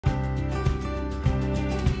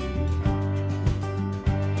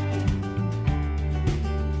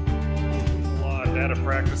Data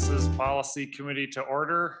Practices Policy Committee to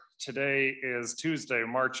order. Today is Tuesday,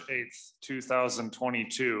 March 8th,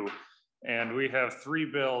 2022. And we have three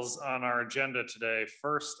bills on our agenda today.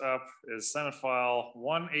 First up is Senate File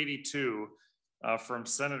 182 from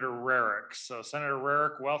Senator Rarick. So Senator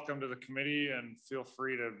Rarick, welcome to the committee and feel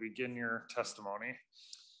free to begin your testimony.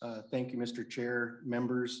 Thank you, Mr. Chair,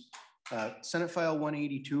 members. Senate File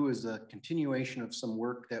 182 is a continuation of some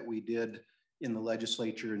work that we did in the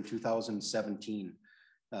legislature in 2017.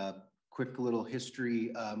 Quick little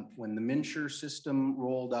history, when the MNsure system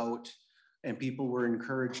rolled out and people were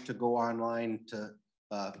encouraged to go online to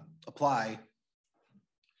apply,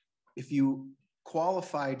 if you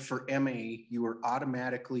qualified for MA, you were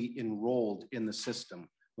automatically enrolled in the system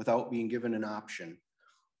without being given an option.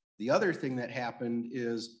 The other thing that happened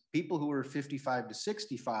is people who were 55 to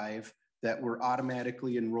 65 that were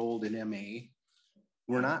automatically enrolled in MA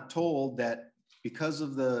were not told that because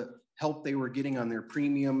of the help they were getting on their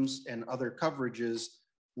premiums and other coverages,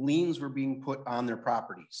 liens were being put on their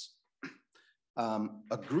properties.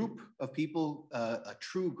 A group of people, a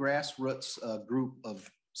true grassroots group of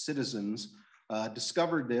citizens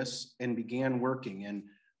discovered this and began working.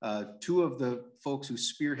 And two of the folks who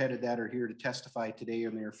spearheaded that are here to testify today,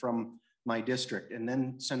 and they're from my district. And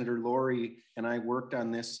then Senator Lori and I worked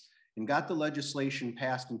on this and got the legislation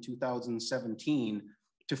passed in 2017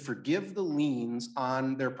 to forgive the liens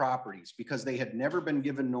on their properties because they had never been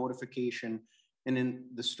given notification. And in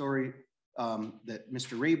the story that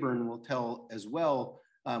Mr. Rayburn will tell as well,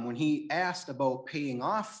 when he asked about paying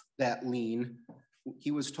off that lien,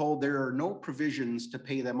 he was told there are no provisions to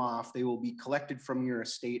pay them off. They will be collected from your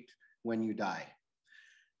estate when you die.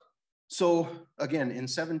 So again, in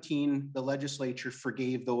 17, the legislature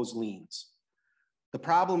forgave those liens. The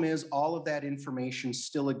problem is all of that information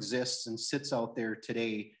still exists and sits out there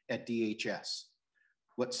today at DHS.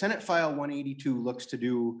 What Senate File 182 looks to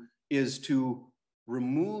do is to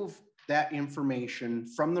remove that information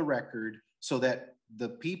from the record so that the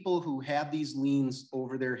people who have these liens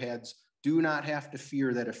over their heads do not have to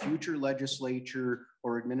fear that a future legislature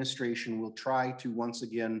or administration will try to once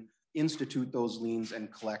again institute those liens and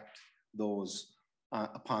collect those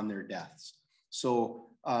upon their deaths. So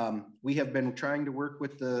we have been trying to work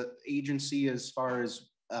with the agency as far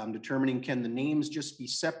as determining, can the names just be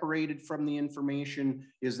separated from the information?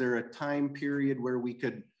 Is there a time period where we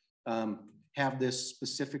could have this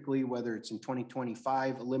specifically, whether it's in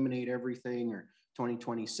 2025, eliminate everything, or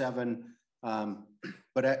 2027?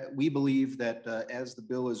 But we believe that as the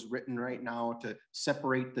bill is written right now, to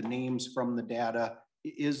separate the names from the data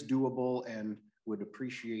is doable, and would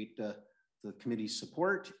appreciate the committee's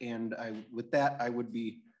support. And with that, I would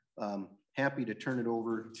be happy to turn it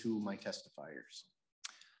over to my testifiers.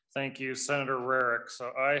 Thank you, Senator Rarick.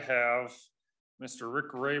 So I have Mr.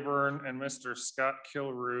 Rick Rayburn and Mr. Scott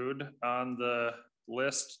Kilrude on the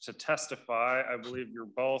list to testify. I believe you're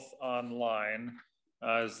both online.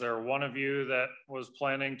 Is there one of you that was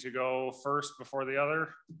planning to go first before the other?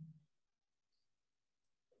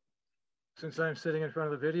 Since I'm sitting in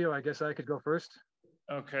front of the video, I guess I could go first.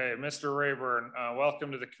 Okay, Mr. Rayburn,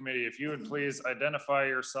 welcome to the committee. If you would please identify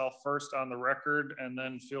yourself first on the record and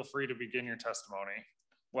then feel free to begin your testimony.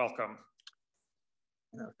 Welcome.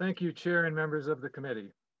 Thank you, Chair and members of the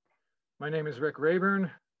committee. My name is Rick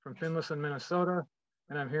Rayburn from Finlayson, Minnesota,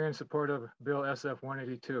 and I'm here in support of Bill SF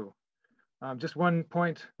 182. Just one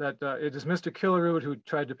point that it is Mr. Kilrude who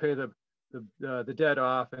tried to pay the debt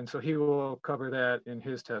off, and so he will cover that in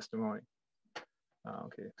his testimony.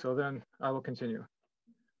 Okay, so then I will continue.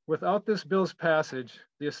 Without this bill's passage,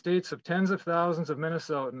 the estates of tens of thousands of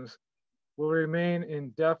Minnesotans will remain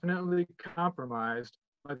indefinitely compromised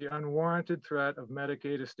by the unwarranted threat of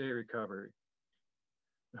Medicaid estate recovery.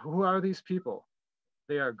 Who are these people?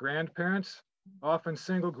 They are grandparents, often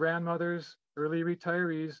single grandmothers, early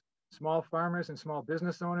retirees, small farmers and small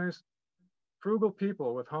business owners, frugal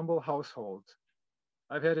people with humble households.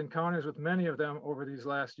 I've had encounters with many of them over these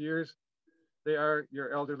last years. They are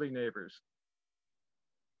your elderly neighbors.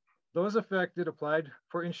 Those affected applied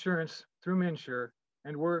for insurance through MNsure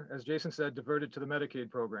and were, as Jason said, diverted to the Medicaid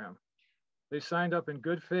program. They signed up in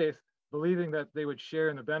good faith, believing that they would share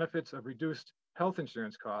in the benefits of reduced health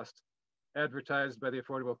insurance costs advertised by the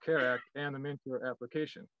Affordable Care Act and the MNsure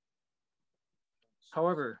application.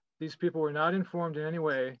 However, these people were not informed in any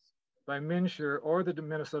way by MNsure or the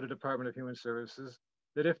Minnesota Department of Human Services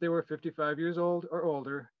that if they were 55 years old or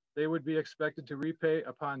older, they would be expected to repay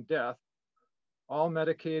upon death all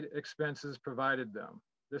Medicaid expenses provided them.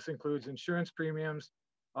 This includes insurance premiums,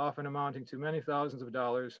 often amounting to many thousands of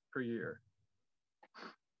dollars per year.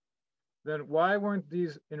 Then why weren't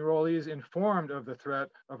these enrollees informed of the threat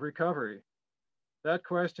of recovery? that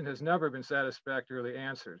question has never been satisfactorily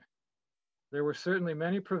answered. There were certainly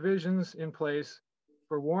many provisions in place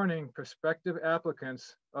for warning prospective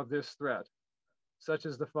applicants of this threat, such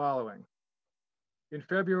as the following. In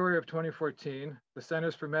February of 2014, the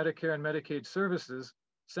Centers for Medicare and Medicaid Services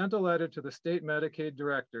sent a letter to the state Medicaid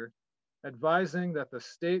director advising that the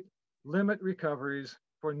state limit recoveries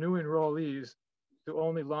for new enrollees to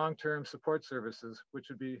only long-term support services, which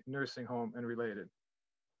would be nursing home and related.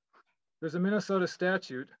 There's a Minnesota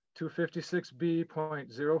statute,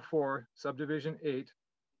 256B.04, subdivision 8,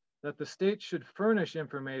 that the state should furnish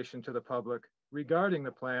information to the public regarding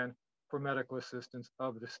the plan for medical assistance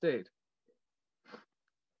of the state.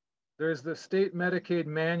 There's the state Medicaid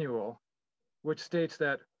manual, which states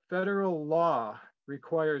that federal law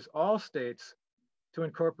requires all states to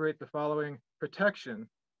incorporate the following protection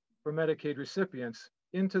for Medicaid recipients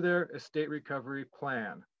into their estate recovery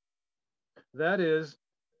plan. That is,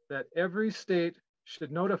 that every state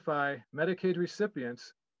should notify Medicaid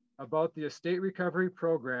recipients about the estate recovery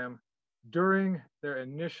program during their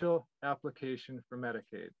initial application for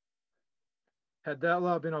Medicaid. Had that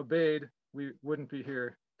law been obeyed, we wouldn't be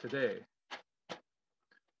here today.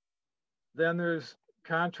 Then there's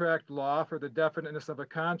contract law for the definiteness of a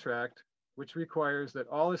contract, which requires that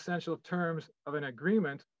all essential terms of an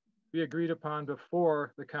agreement be agreed upon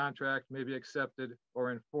before the contract may be accepted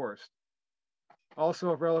or enforced. Also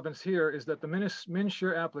of relevance here is that the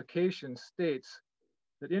MNsure application states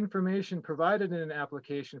that information provided in an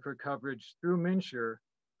application for coverage through MNsure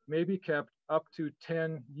may be kept up to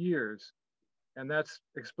 10 years. And that's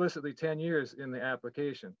explicitly 10 years in the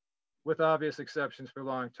application, with obvious exceptions for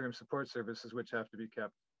long-term support services, which have to be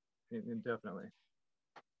kept indefinitely.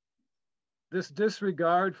 This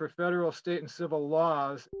disregard for federal, state, and civil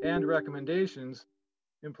laws and recommendations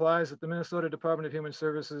implies that the Minnesota Department of Human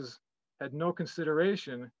Services had no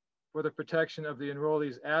consideration for the protection of the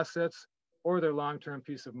enrollees' assets or their long-term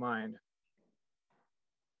peace of mind.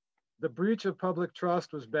 The breach of public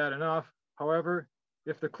trust was bad enough. However,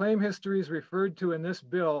 if the claim histories referred to in this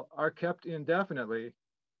bill are kept indefinitely,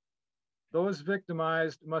 those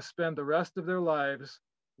victimized must spend the rest of their lives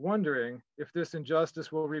wondering if this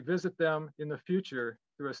injustice will revisit them in the future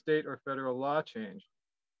through a state or federal law change.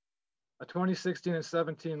 A 2016 and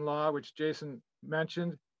 17 law, which Jason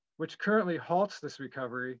mentioned, which currently halts this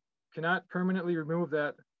recovery, cannot permanently remove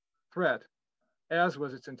that threat, as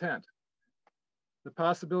was its intent. The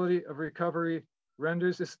possibility of recovery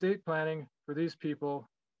renders estate planning for these people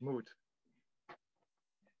moot.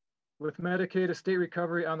 With Medicaid estate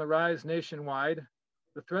recovery on the rise nationwide,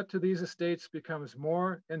 the threat to these estates becomes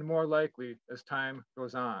more and more likely as time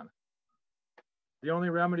goes on. The only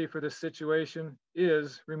remedy for this situation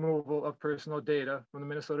is removal of personal data from the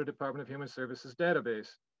Minnesota Department of Human Services database.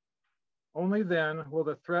 Only then will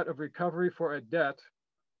the threat of recovery for a debt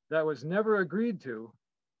that was never agreed to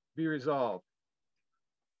be resolved.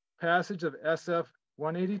 Passage of SF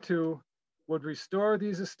 182 would restore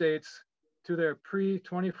these estates to their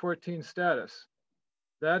pre-2014 status.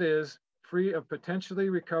 That is, free of potentially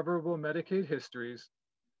recoverable Medicaid histories,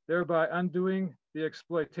 thereby undoing the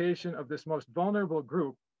exploitation of this most vulnerable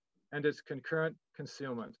group and its concurrent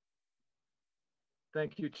concealment.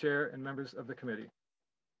 Thank you, Chair and members of the committee.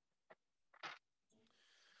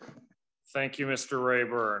 Thank you, Mr.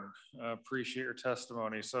 Rayburn. Appreciate your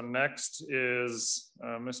testimony. So next is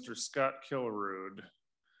Mr. Scott Kilrude.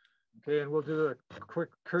 Okay, and we'll do a quick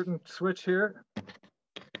curtain switch here.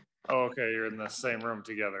 Oh, okay, you're in the same room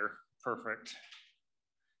together. Perfect.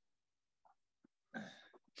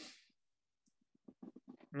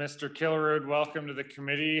 Mr. Kilrude, welcome to the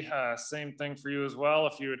committee. Same thing for you as well.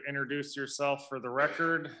 If you would introduce yourself for the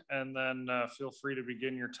record, and then feel free to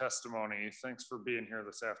begin your testimony. Thanks for being here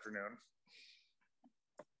this afternoon.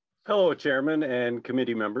 Hello, Chairman and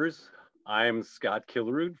committee members. I'm Scott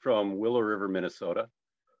Kilrude from Willow River, Minnesota.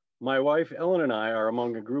 My wife, Ellen, and I are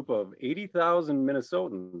among a group of 80,000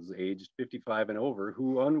 Minnesotans aged 55 and over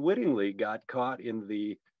who unwittingly got caught in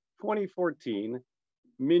the 2014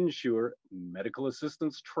 MNsure medical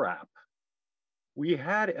assistance trap. We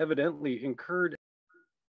had evidently incurred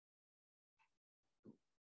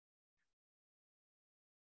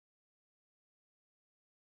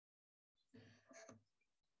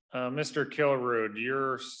Mr. Kilrude,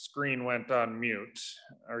 your screen went on mute.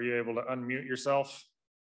 Are you able to unmute yourself?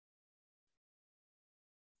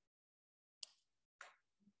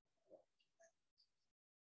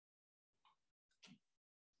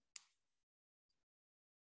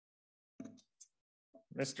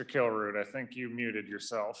 Mr. Kilrude, I think you muted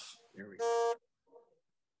yourself. Here we go.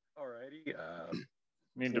 All righty.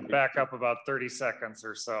 Need to back up about 30 seconds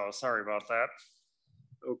or so. Sorry about that.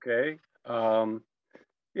 Okay.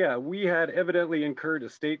 Yeah, we had evidently incurred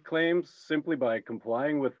estate claims simply by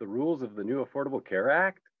complying with the rules of the new Affordable Care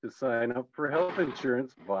Act to sign up for health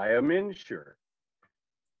insurance via Insure.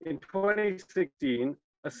 In 2016,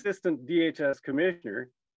 Assistant DHS Commissioner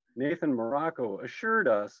Nathan Morocco assured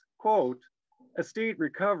us, quote, estate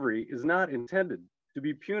recovery is not intended to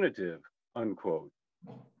be punitive, unquote.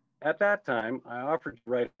 At that time, I offered to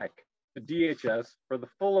write back to DHS for the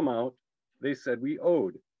full amount they said we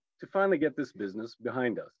owed to finally get this business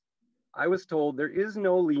behind us. I was told there is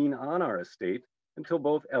no lien on our estate until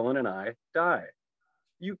both Ellen and I die.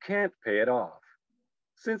 You can't pay it off.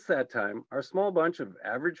 Since that time, our small bunch of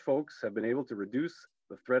average folks have been able to reduce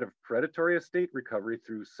the threat of predatory estate recovery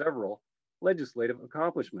through several legislative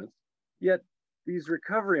accomplishments, yet these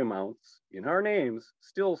recovery amounts in our names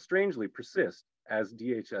still strangely persist as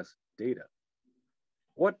DHS data.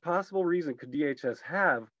 What possible reason could DHS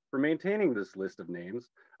have for maintaining this list of names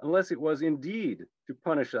unless it was indeed to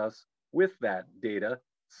punish us with that data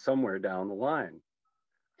somewhere down the line?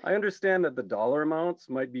 I understand that the dollar amounts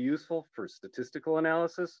might be useful for statistical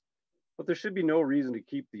analysis, but there should be no reason to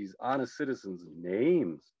keep these honest citizens'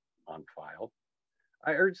 names on file.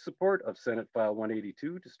 I urge support of Senate File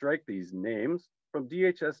 182 to strike these names from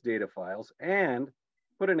DHS data files and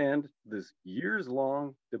put an end to this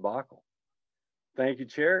years-long debacle. Thank you,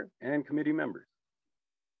 Chair and committee members.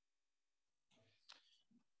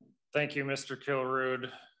 Thank you, Mr. Kilrude.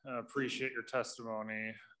 Appreciate your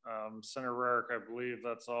testimony. Senator Rarick, I believe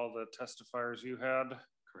that's all the testifiers you had.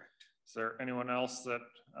 Correct. Is there anyone else that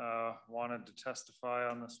wanted to testify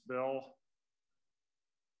on this bill?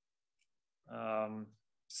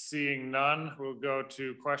 Seeing none, we'll go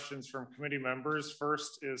to questions from committee members.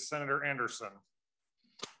 First is Senator Anderson.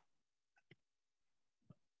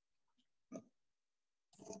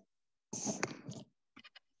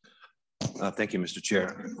 Thank you, Mr.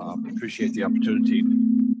 Chair. Appreciate the opportunity.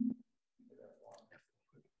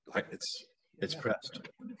 It's pressed.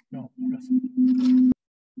 No.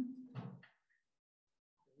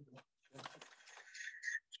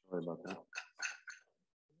 Sorry about that.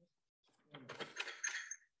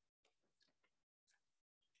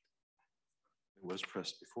 It was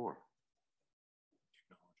pressed before.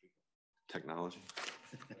 Technology.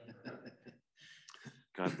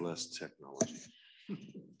 God bless technology.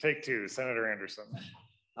 Take two, Senator Anderson.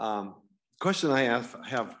 Question I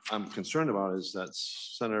I'm concerned about is that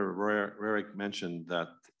Senator Rarick mentioned that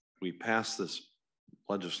we passed this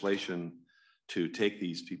legislation to take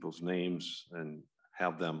these people's names and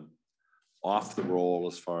have them off the roll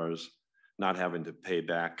as far as not having to pay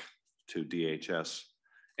back to DHS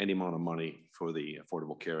any amount of money for the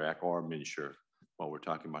Affordable Care Act or Insure, what we're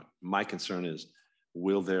talking about. My concern is,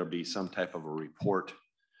 will there be some type of a report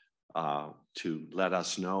to let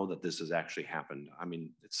us know that this has actually happened? I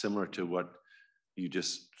mean, it's similar to what you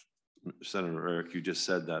just, Senator Rarick, you just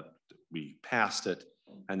said that we passed it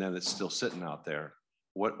and then it's still sitting out there.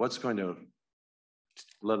 What's going to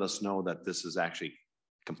let us know that this is actually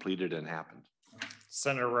completed and happened?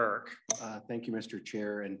 Senator Rarick. Thank you, Mr.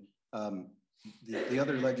 Chair. And the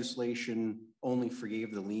other legislation only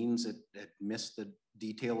forgave the liens. It missed the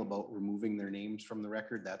detail about removing their names from the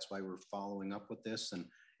record. That's why we're following up with this. And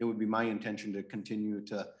it would be my intention to continue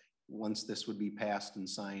to, once this would be passed and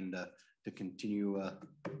signed, to continue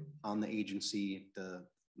on the agency to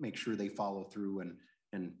make sure they follow through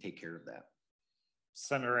and take care of that.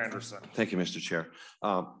 Senator Anderson. Thank you, Mr. Chair.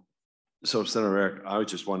 So Senator Rarick, I was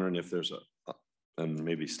just wondering if there's and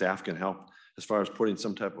maybe staff can help as far as putting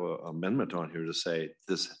some type of amendment on here to say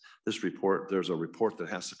this report, there's a report that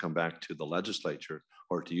has to come back to the legislature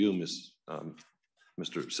or to you,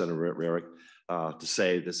 Mr. Senator Rarick, to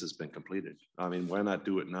say this has been completed. I mean, why not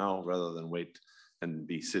do it now rather than wait and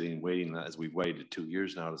be sitting waiting as we've waited 2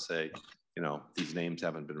 years now to say, you know, these names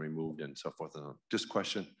haven't been removed and so forth. And just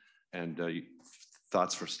question and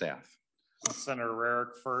thoughts for staff. Senator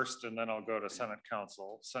Rarick first, and then I'll go to Senate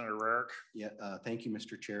Council. Senator Rarick. Yeah, thank you,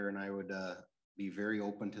 Mr. Chair, and I would be very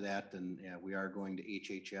open to that. And yeah, we are going to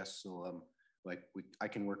HHS, so I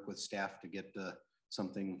can work with staff to get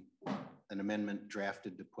something, an amendment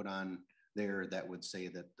drafted to put on there that would say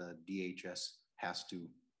that the DHS has to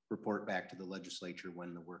report back to the legislature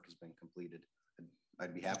when the work has been completed.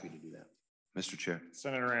 I'd be happy to do that. Mr. Chair.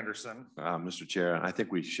 Senator Anderson. Mr. Chair, I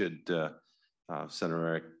think we should,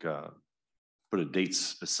 Senator Rarick, put a date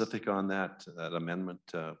specific on that amendment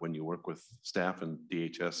when you work with staff and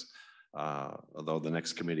DHS, although the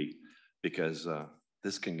next committee, because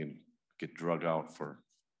this can get drug out for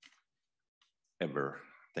ever.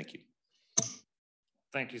 Thank you.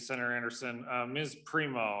 Thank you, Senator Anderson. Ms.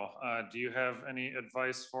 Primo, do you have any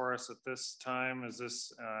advice for us at this time? Is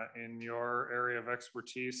this in your area of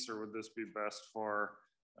expertise, or would this be best for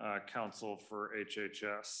counsel for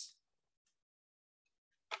HHS?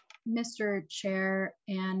 Mr. Chair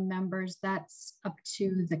and members, that's up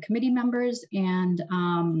to the committee members, and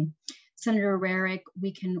Senator Rarick,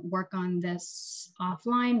 we can work on this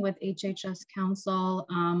offline with HHS counsel,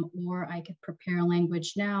 or I could prepare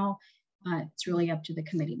language now. It's really up to the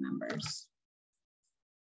committee members.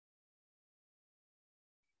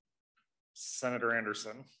 Senator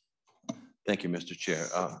Anderson. Thank you, Mr. Chair.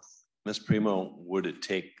 Ms. Primo, would it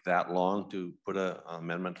take that long to put an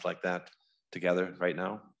amendment like that together right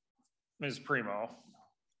now? Ms. Primo.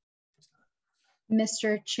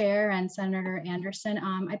 Mr. Chair and Senator Anderson,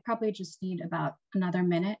 I'd probably just need about another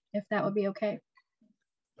minute, if that would be okay.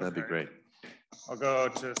 That'd be great. I'll go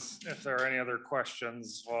to if there are any other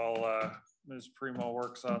questions while Ms. Primo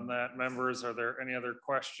works on that. Members, are there any other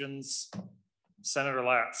questions? Senator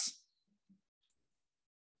Latz.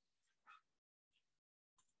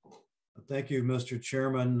 Thank you, Mr.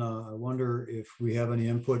 Chairman. I wonder if we have any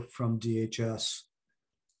input from DHS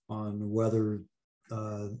on whether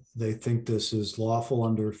they think this is lawful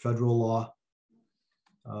under federal law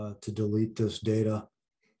to delete this data,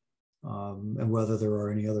 and whether there are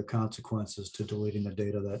any other consequences to deleting the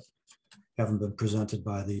data that haven't been presented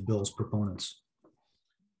by the bill's proponents.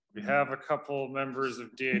 We have a couple members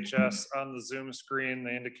of DHS on the Zoom screen.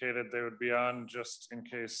 They indicated they would be on just in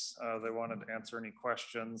case they wanted to answer any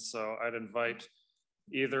questions. So I'd invite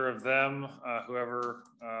either of them, whoever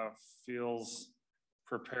feels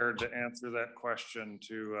prepared to answer that question,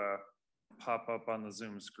 to pop up on the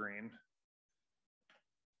Zoom screen.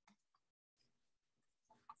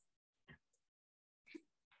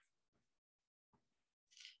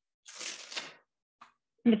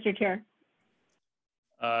 Mr. Chair.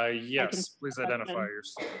 Yes, please identify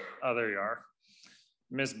yourself. Oh, there you are.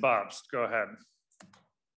 Ms. Bobst, go ahead.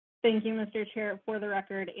 Thank you, Mr. Chair. For the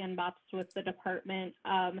record, Ann Bobst with the department.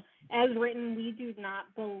 As written, we do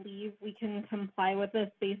not believe we can comply with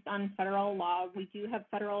this based on federal law. We do have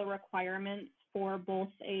federal requirements for both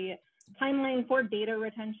a timeline for data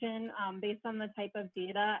retention based on the type of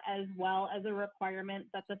data, as well as a requirement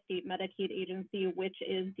that the state Medicaid agency, which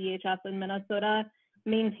is DHS in Minnesota,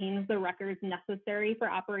 maintains the records necessary for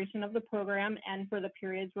operation of the program and for the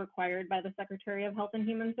periods required by the Secretary of Health and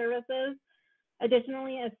Human Services.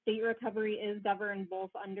 Additionally, a state recovery is governed both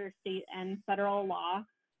under state and federal law.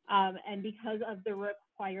 And because of the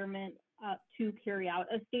requirement to carry out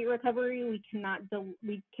a state recovery, we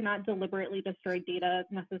cannot deliberately destroy data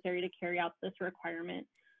necessary to carry out this requirement.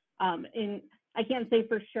 I can't say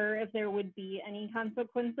for sure if there would be any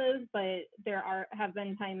consequences, but there have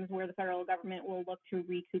been times where the federal government will look to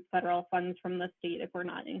recoup federal funds from the state if we're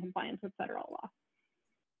not in compliance with federal law.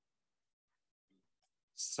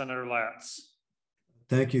 Senator Latz.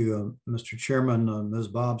 Thank you, Mr. Chairman. Ms.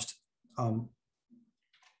 Bobst, I'm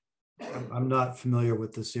not familiar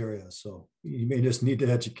with this area, so you may just need to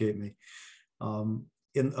educate me. On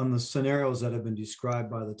the scenarios that have been described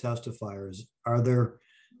by the testifiers, are there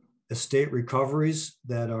estate recoveries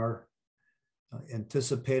that are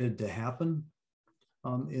anticipated to happen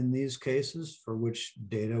in these cases for which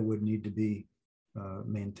data would need to be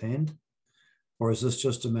maintained? Or is this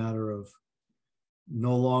just a matter of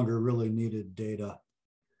no longer really needed data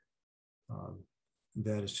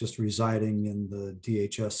that is just residing in the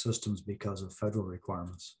DHS systems because of federal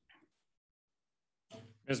requirements?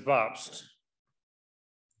 Ms. Bobst.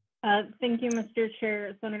 Thank you, Mr.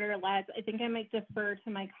 Chair. Senator Latz, I think I might defer to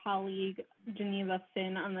my colleague, Geneva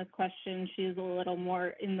Finn, on this question. She is a little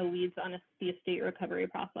more in the weeds on the estate recovery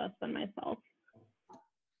process than myself.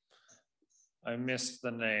 I missed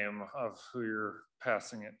the name of who you're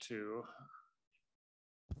passing it to.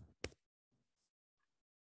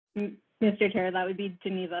 Mr. Chair, that would be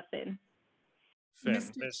Geneva Finn.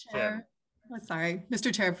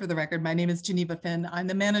 Mr. Chair, for the record, my name is Geneva Finn. I'm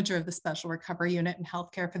the manager of the Special Recovery Unit in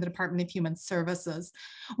Healthcare for the Department of Human Services.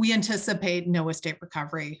 We anticipate no estate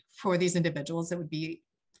recovery for these individuals. It would be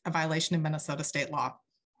a violation of Minnesota state law.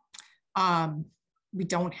 We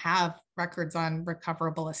don't have records on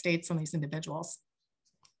recoverable estates on these individuals.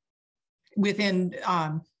 Within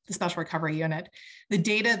the Special Recovery Unit, the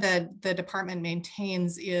data that the department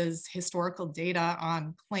maintains is historical data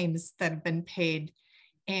on claims that have been paid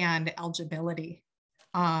and eligibility.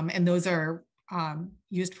 And those are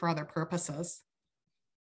used for other purposes,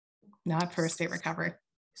 not for estate recovery.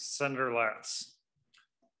 Senator Latz.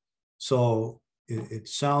 So it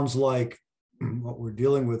sounds like what we're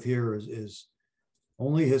dealing with here is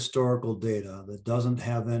only historical data that doesn't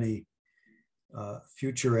have any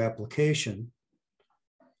future application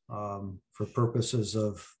for purposes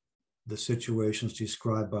of the situations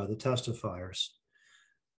described by the testifiers,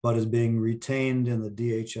 but is being retained in the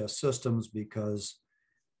DHS systems because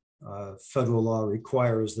federal law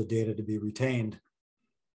requires the data to be retained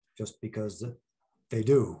just because they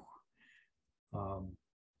do.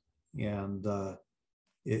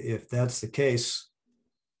 If that's the case,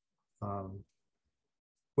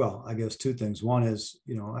 well, I guess two things. One is,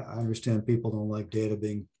 I understand people don't like data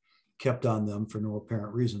being kept on them for no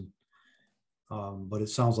apparent reason. But it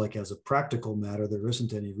sounds like as a practical matter, there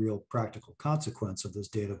isn't any real practical consequence of this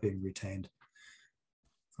data being retained,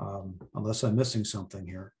 unless I'm missing something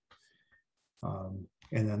here. And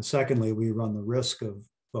then secondly, we run the risk of,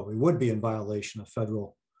 well, we would be in violation of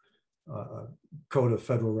federal Code of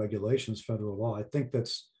Federal Regulations, federal law. I think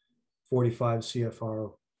that's 45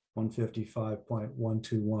 CFR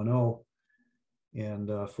 155.1210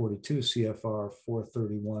 and 42 CFR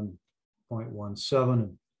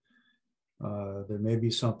 431.17. There may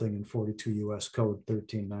be something in 42 U.S. Code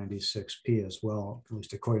 1396P as well, at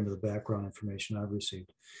least according to the background information I've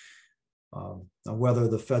received. Now, whether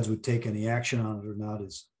the feds would take any action on it or not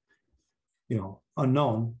is,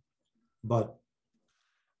 unknown, but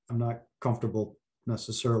I'm not comfortable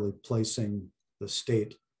necessarily placing the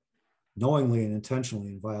state knowingly and intentionally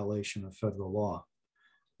in violation of federal law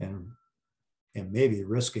and maybe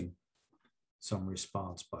risking some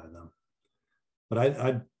response by them. But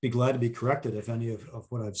I'd be glad to be corrected if any of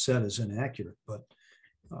what I've said is inaccurate. But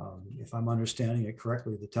if I'm understanding it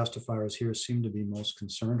correctly, the testifiers here seem to be most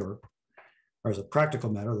concerned, or as a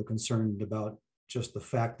practical matter, they're concerned about just the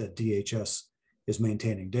fact that DHS is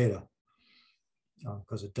maintaining data,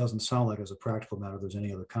 because it doesn't sound like as a practical matter there's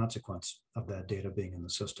any other consequence of that data being in the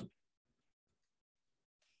system.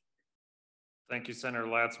 Thank you, Senator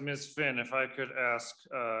Latz. Ms. Finn, if I could ask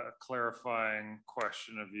a clarifying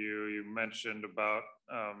question of you. You mentioned about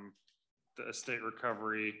the estate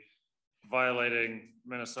recovery violating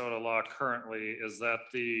Minnesota law currently. Is that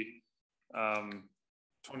the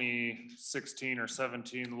 2016 or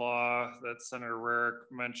 17 law that Senator Rarick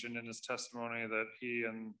mentioned in his testimony that he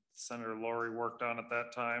and Senator Lowry worked on at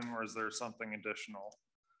that time, or is there something additional?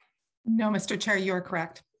 No, Mr. Chair, you are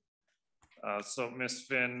correct. So Ms.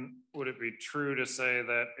 Finn, would it be true to say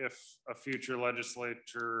that if a future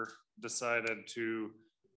legislature decided to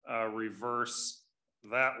reverse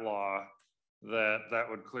that law, that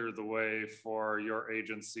would clear the way for your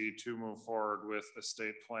agency to move forward with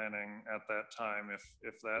estate planning at that time,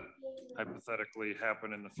 if that hypothetically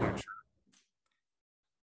happened in the future?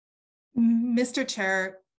 Mr.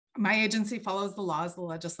 Chair, my agency follows the laws the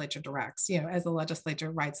legislature directs, as the legislature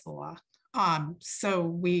writes the law. So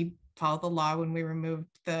we follow the law when we removed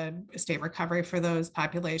the estate recovery for those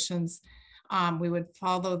populations. We would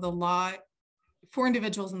follow the law for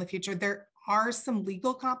individuals in the future. There are some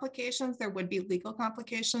legal complications. There would be legal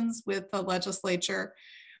complications with the legislature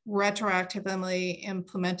retroactively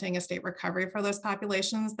implementing estate recovery for those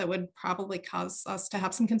populations that would probably cause us to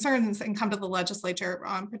have some concerns and come to the legislature,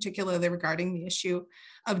 particularly regarding the issue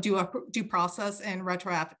of due process and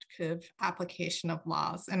retroactive application of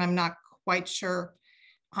laws. And I'm not quite sure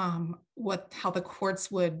how the courts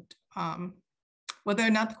would, whether or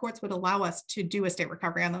not the courts would allow us to do estate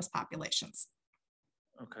recovery on those populations.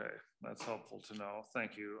 Okay, that's helpful to know.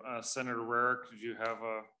 Thank you. Senator Rarick, did you have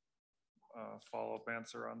a follow-up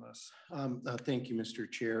answer on this? Thank you, Mr.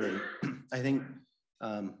 Chair. And I think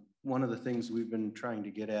one of the things we've been trying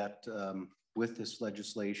to get at with this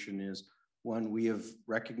legislation is, one, we have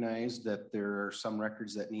recognized that there are some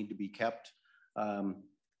records that need to be kept.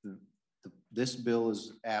 This bill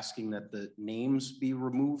is asking that the names be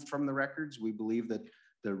removed from the records. We believe that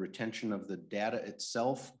the retention of the data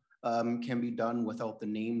itself can be done without the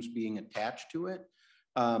names being attached to it.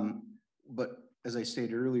 But as I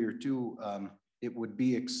stated earlier too, it would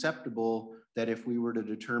be acceptable that if we were to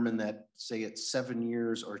determine that, say it's 7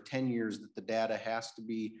 years or 10 years that the data has to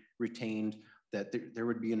be retained, that there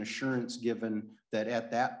would be an assurance given that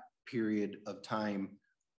at that period of time,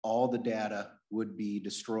 all the data would be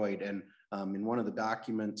destroyed. And in one of the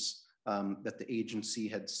documents that the agency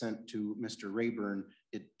had sent to Mr. Rayburn,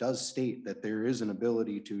 it does state that there is an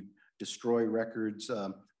ability to destroy records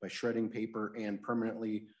by shredding paper and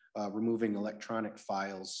permanently removing electronic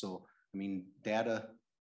files. So, I mean, data,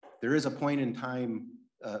 there is a point in time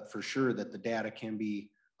for sure that the data can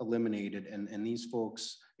be eliminated. And these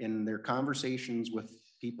folks in their conversations with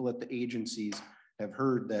people at the agencies have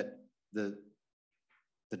heard that the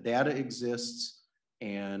data exists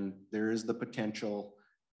and there is the potential,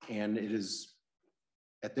 and it is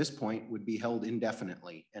at this point would be held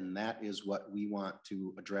indefinitely. And that is what we want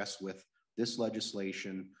to address with this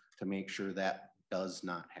legislation to make sure that does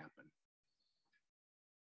not happen.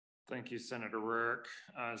 Thank you, Senator Rarick.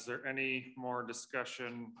 Is there any more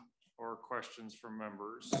discussion or questions from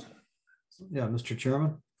members? Yeah, Mr.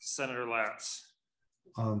 Chairman. Senator Latz.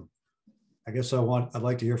 I guess I'd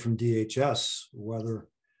like to hear from DHS whether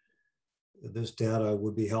this data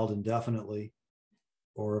would be held indefinitely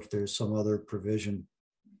or if there's some other provision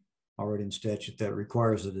already in statute that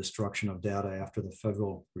requires the destruction of data after the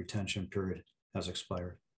federal retention period has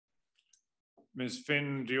expired. Ms.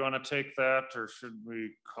 Finn, do you want to take that, or should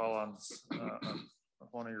we call on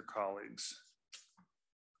one of your colleagues?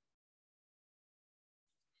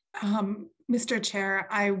 Mr. Chair,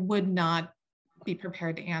 I would not be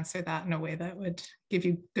prepared to answer that in a way that would give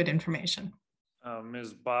you good information.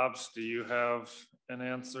 Ms. Bobs, do you have an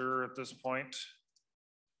answer at this point?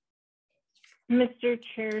 Mr.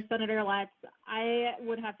 Chair, Senator Latz, I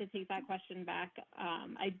would have to take that question back.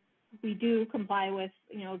 We do comply with,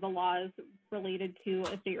 the laws related to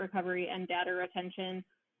estate recovery and data retention.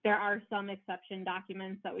 There are some exception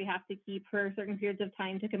documents that we have to keep for certain periods of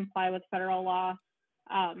time to comply with federal law.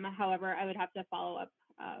 However, I would have to follow up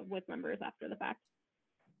with members after the fact.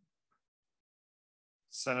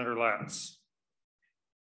 Senator Latz.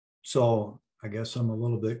 So I guess I'm a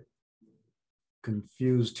little bit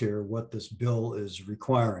confused here what this bill is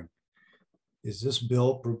requiring. Is this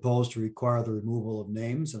bill proposed to require the removal of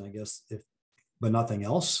names? And I guess but nothing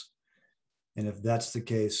else. And if that's the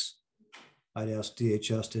case, I'd ask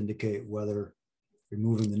DHS to indicate whether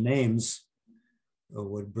removing the names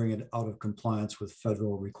would bring it out of compliance with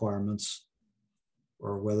federal requirements,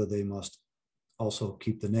 or whether they must also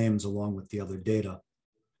keep the names along with the other data.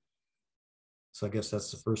 So I guess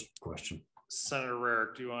that's the first question. Senator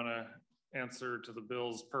Rarick, do you want to answer to the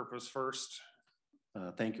bill's purpose first?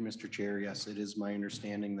 Thank you, Mr. Chair. Yes, it is my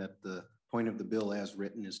understanding that the point of the bill as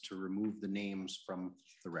written is to remove the names from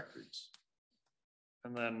the records.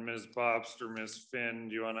 And then Ms. Bobst or Ms. Finn,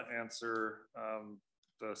 do you want to answer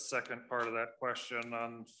the second part of that question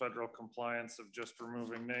on federal compliance of just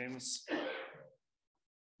removing names?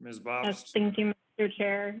 Ms. Bobst? Yes, thank you, Mr.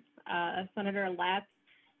 Chair. Senator Latz,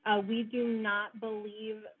 we do not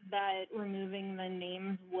believe that removing the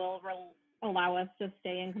names will allow us to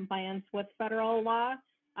stay in compliance with federal law.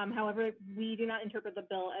 However, we do not interpret the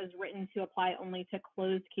bill as written to apply only to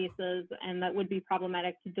closed cases, and that would be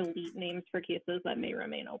problematic to delete names for cases that may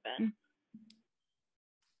remain open.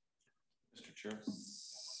 Mr. Chair.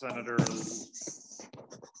 Senator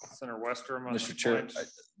Westrom. Mr. Chair,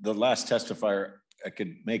 the last testifier, I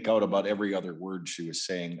could make out about every other word she was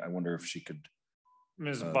saying. I wonder if she could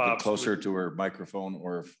Ms. get closer to her microphone,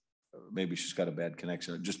 or if maybe she's got a bad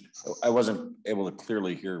connection. I wasn't able to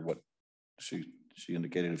clearly hear what she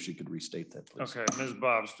indicated. If she could restate that, please. Okay, Ms.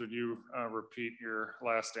 Bobst, would you repeat your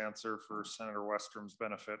last answer for Senator Westrom's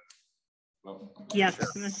benefit? Yes,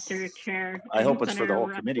 Mr. Chair. I hope it's for the whole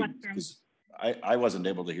committee, because I wasn't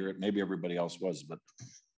able to hear it. Maybe everybody else was, but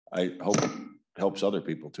I hope it helps other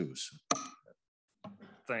people too. So.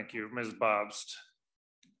 Thank you, Ms. Bobst.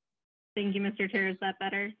 Thank you, Mr. Chair. Is that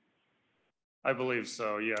better? I believe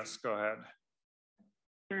so. Yes, go ahead.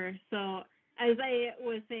 Sure. So as I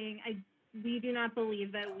was saying, we do not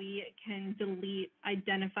believe that we can delete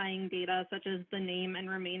identifying data such as the name and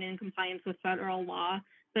remain in compliance with federal law.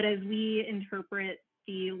 But as we interpret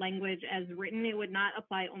the language as written, it would not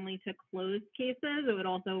apply only to closed cases. It would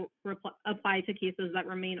also apply to cases that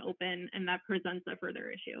remain open, and that presents a further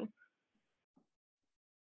issue.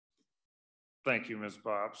 Thank you, Ms.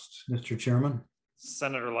 Bobst. Mr. Chairman.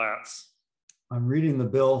 Senator Latz. I'm reading the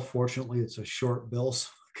bill. Fortunately, it's a short bill, so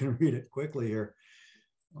I can read it quickly here.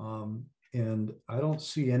 And I don't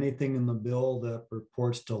see anything in the bill that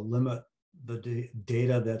purports to limit the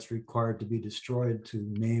data that's required to be destroyed to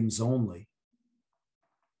names only.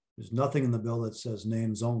 There's nothing in the bill that says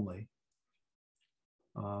names only.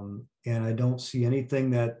 And I don't see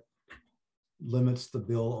anything that limits the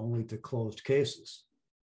bill only to closed cases.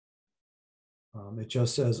 It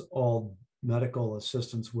just says all medical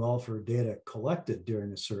assistance welfare data collected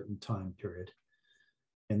during a certain time period,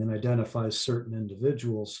 and then identifies certain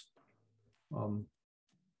individuals.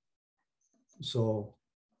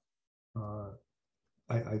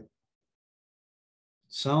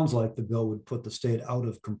 Sounds like the bill would put the state out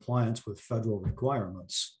of compliance with federal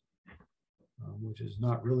requirements, which is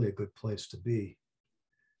not really a good place to be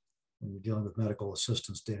when you're dealing with medical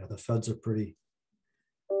assistance data. The feds are pretty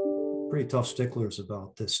tough sticklers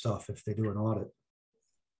about this stuff if they do an audit.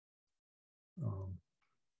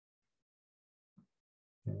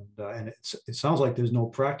 And it sounds like there's no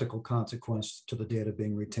practical consequence to the data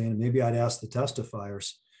being retained. Maybe I'd ask the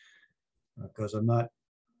testifiers, because I'm not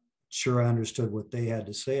sure I understood what they had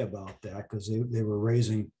to say about that, because they were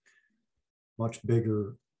raising much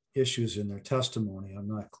bigger issues in their testimony. I'm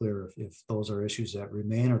not clear if those are issues that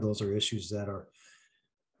remain or those are issues that are,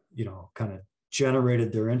 you know, kind of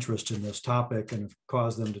generated their interest in this topic and have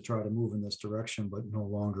caused them to try to move in this direction, but no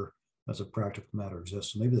longer as a practical matter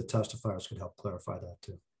exists. So maybe the testifiers could help clarify that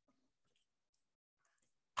too.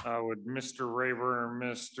 Would Mr. Rayburn or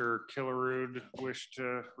Mr. Killerud wish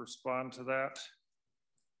to respond to that?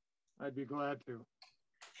 I'd be glad to.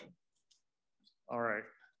 All right.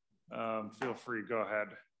 Feel free, go ahead.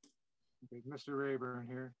 Okay, Mr. Rayburn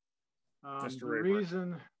here. Mr. The Rayburn.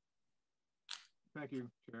 reason, thank you,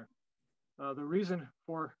 Chair. The reason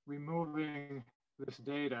for removing this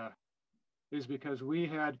data is because we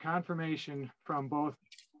had confirmation from both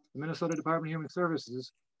the Minnesota Department of Human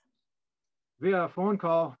Services via a phone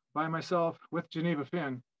call by myself with Geneva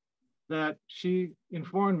Finn, that she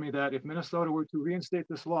informed me that if Minnesota were to reinstate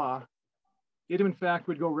this law, it in fact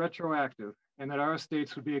would go retroactive and that our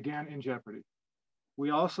estates would be again in jeopardy.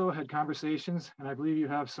 We also had conversations, and I believe you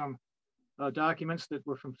have some documents that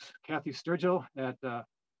were from Kathy Sturgill at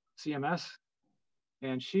CMS,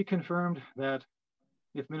 and she confirmed that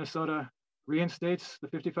if Minnesota reinstates the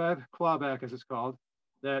 55 clawback, as it's called,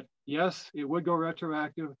 that yes, it would go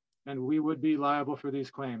retroactive and we would be liable for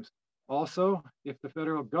these claims. Also, if the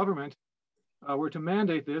federal government were to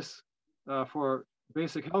mandate this for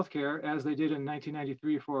basic health care, as they did in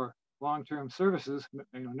 1993 for long-term services,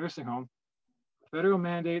 nursing home, federal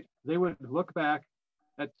mandate, they would look back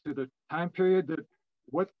to the time period that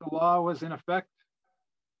what the law was in effect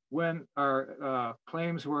when our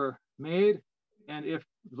claims were made, and if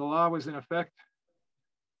the law was in effect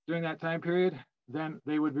during that time period, then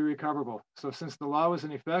they would be recoverable. So since the law was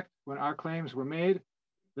in effect when our claims were made,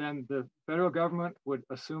 then the federal government would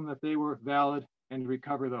assume that they were valid and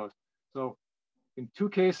recover those. So in two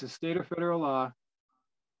cases, state or federal law,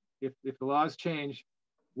 if the laws change,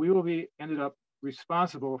 we will be ended up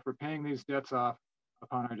responsible for paying these debts off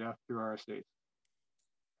upon our death through our estates.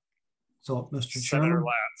 So, Mr. Senator Chairman,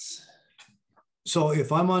 Latz. so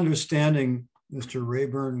if I'm understanding Mr.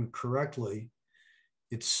 Rayburn correctly,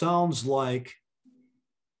 it sounds like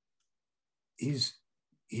he's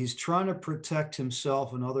trying to protect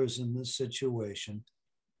himself and others in this situation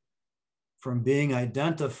from being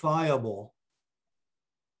identifiable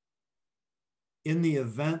in the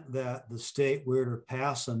event that the state were to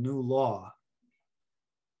pass a new law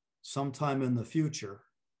sometime in the future,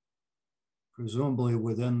 presumably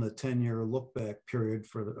within the 10-year look-back period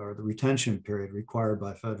or the retention period required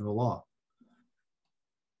by federal law.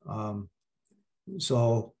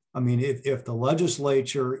 So, I mean, if the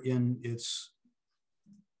legislature in its,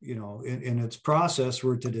 in its process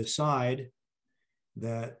were to decide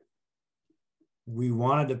that we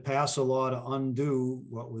wanted to pass a law to undo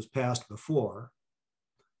what was passed before,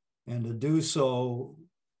 and to do so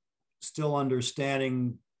still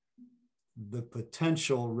understanding the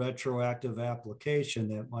potential retroactive application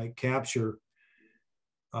that might capture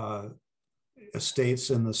estates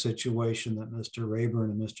in the situation that Mr. Rayburn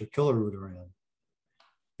and Mr. Killerud are in.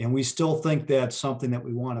 And we still think that's something that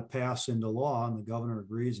we want to pass into law, and the governor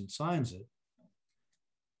agrees and signs it.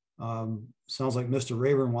 Sounds like Mr.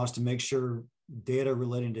 Rayburn wants to make sure data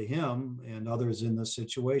relating to him and others in this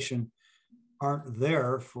situation aren't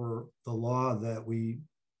there for the law that we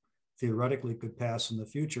theoretically could pass in the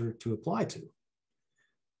future to apply to.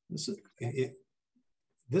 This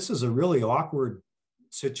is a really awkward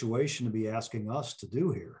situation to be asking us to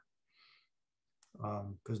do here.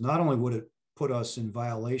 Because not only would it put us in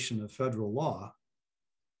violation of federal law,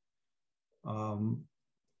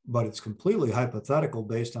 but it's completely hypothetical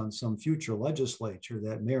based on some future legislature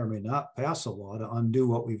that may or may not pass a law to undo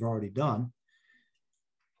what we've already done.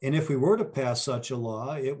 And if we were to pass such a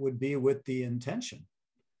law, it would be with the intention,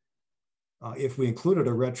 if we included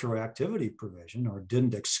a retroactivity provision or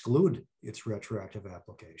didn't exclude its retroactive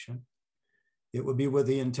application, it would be with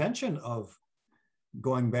the intention of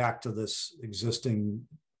going back to this existing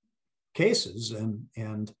cases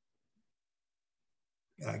and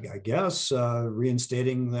I guess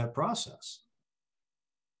reinstating that process.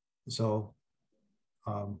 So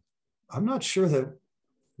I'm not sure that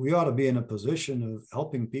we ought to be in a position of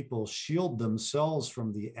helping people shield themselves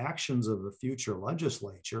from the actions of a future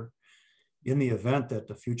legislature in the event that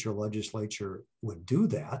the future legislature would do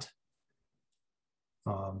that.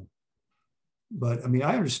 But I mean,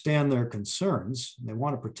 I understand their concerns. They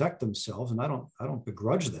want to protect themselves, and I don't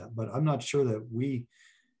begrudge that, but I'm not sure that we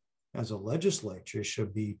as a legislature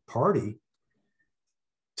should be party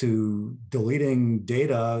to deleting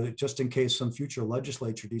data just in case some future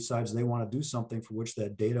legislature decides they want to do something for which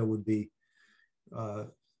that data would be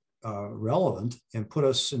relevant and put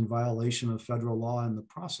us in violation of federal law in the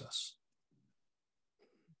process.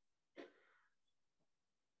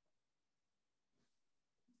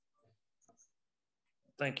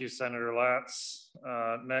 Thank you, Senator Latz.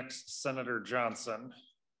 Next, Senator Johnson.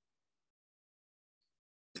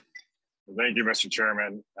 Thank you, Mr.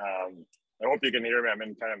 Chairman. I hope you can hear me. I'm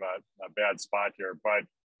in kind of a bad spot here, but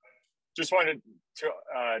just wanted to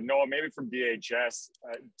know, maybe from DHS,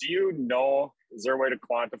 do you know, is there a way to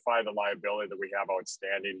quantify the liability that we have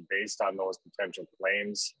outstanding based on those potential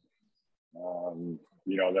claims,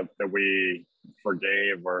 you know, that we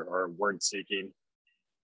forgave or weren't seeking?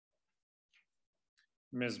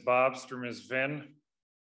 Ms. Bobst or Ms. Vinn,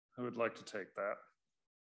 who would like to take that?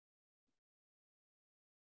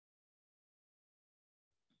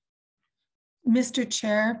 Mr.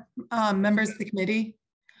 Chair, members of the committee,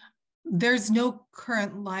 there's no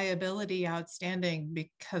current liability outstanding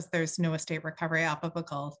because there's no estate recovery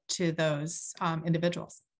applicable to those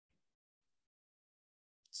individuals.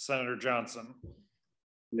 Senator Johnson.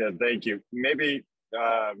 Yeah, thank you. Maybe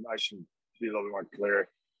I should be a little bit more clear.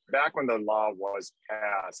 Back when the law was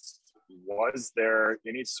passed, was there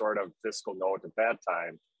any sort of fiscal note at that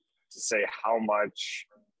time to say how much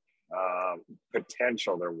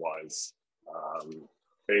potential there was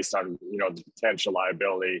based on, you know, the potential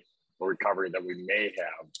liability or recovery that we may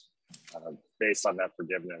have based on that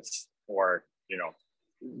forgiveness, or, you know,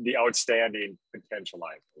 the outstanding potential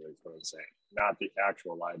liability is what I'm saying, not the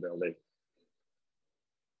actual liability.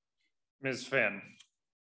 Ms. Finn.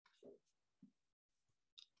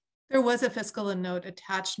 There was a fiscal note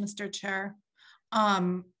attached, Mr. Chair.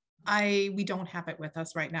 We don't have it with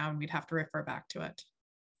us right now, and we'd have to refer back to it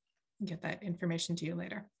and get that information to you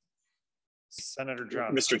later. Senator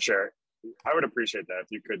Johnson. Mr. Chair, I would appreciate that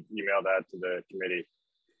if you could email that to the committee.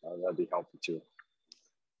 That'd be helpful too.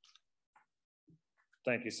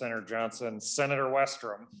 Thank you, Senator Johnson. Senator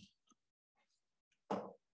Westrom.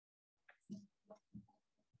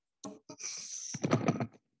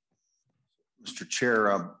 Mr.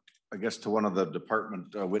 Chair, I guess to one of the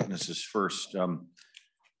department witnesses first. To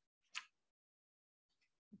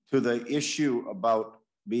the issue about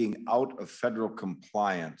being out of federal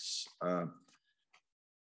compliance,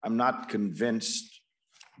 I'm not convinced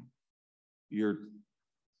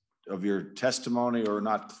of your testimony, or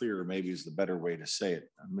not clear, maybe is the better way to say it,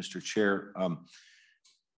 Mr. Chair.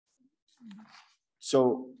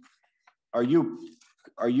 So are you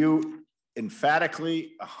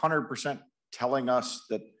emphatically 100% telling us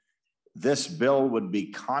that this bill would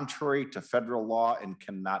be contrary to federal law and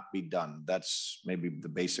cannot be done? That's maybe the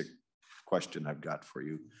basic question I've got for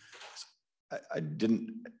you. I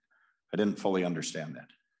didn't fully understand that.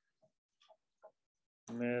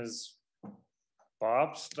 Ms.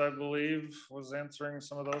 Bobst, I believe, was answering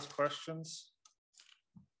some of those questions.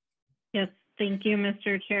 Yes, thank you,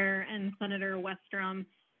 Mr. Chair and Senator Westrom.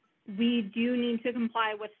 We do need to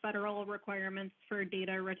comply with federal requirements for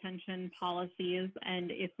data retention policies,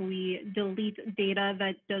 and if we delete data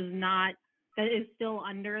that is still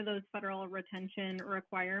under those federal retention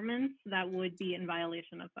requirements, that would be in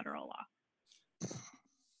violation of federal law.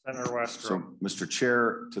 Senator Westrom. So, Mr.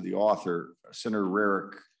 Chair, to the author, Senator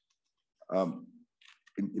Rarick,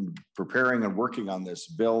 in preparing and working on this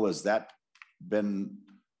bill, has that been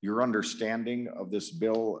your understanding of this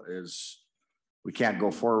bill? Is we can't go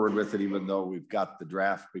forward with it even though we've got the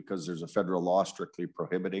draft because there's a federal law strictly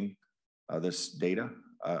prohibiting this data?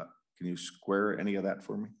 Can you square any of that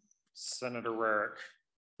for me? Senator Rarick.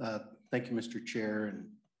 Thank you, Mr. Chair and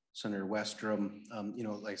Senator Westrom. You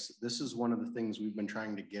know, like, this is one of the things we've been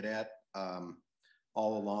trying to get at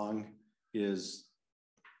all along is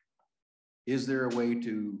there a way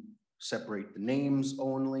to separate the names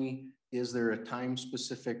only? Is there a time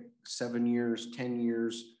specific 7 years, 10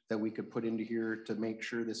 years that we could put into here to make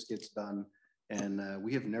sure this gets done? And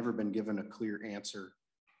we have never been given a clear answer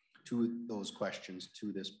to those questions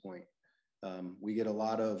to this point. We get a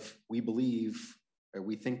lot of, we believe, or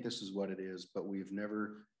we think this is what it is, but we've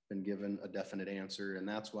never been given a definite answer. And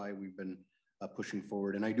that's why we've been pushing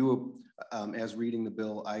forward. And I do, as reading the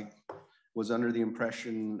bill, I was under the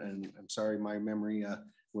impression, and I'm sorry, my memory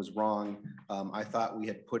was wrong. I thought we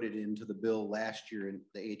had put it into the bill last year in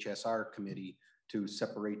the HSR committee to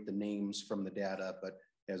separate the names from the data, but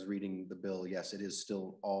as reading the bill, yes, it is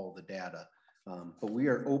still all the data. But we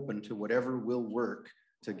are open to whatever will work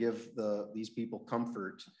to give these people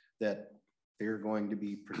comfort that they're going to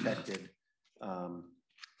be protected.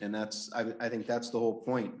 And I think that's the whole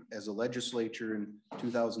point. As a legislature in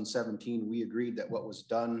 2017, we agreed that what was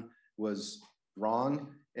done was wrong.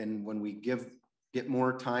 And when we get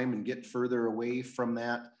more time and get further away from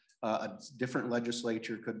that, A different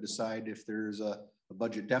legislature could decide if there's a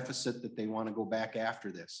budget deficit that they want to go back after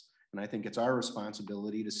this. And I think it's our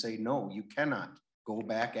responsibility to say, no, you cannot go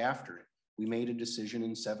back after it. We made a decision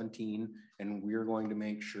in 17 and we're going to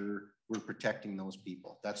make sure we're protecting those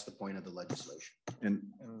people. That's the point of the legislation. And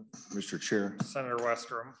Mr. Chair. Senator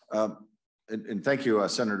Westrom. And thank you,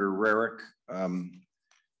 Senator Rarick.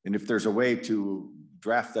 And if there's a way to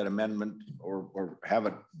draft that amendment or have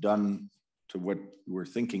it done to what we're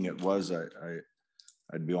thinking it was,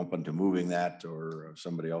 I'd be open to moving that, or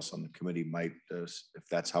somebody else on the committee might, if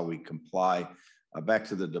that's how we comply. Back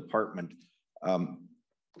to the department. Can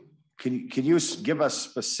you give us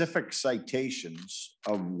specific citations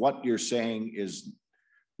of what you're saying is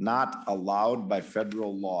not allowed by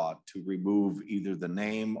federal law to remove either the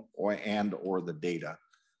name or the data?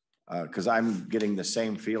 Because I'm getting the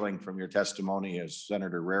same feeling from your testimony as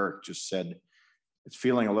Senator Rarick just said. It's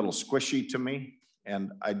feeling a little squishy to me,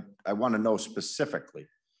 and I want to know specifically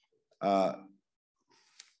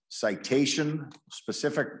citation,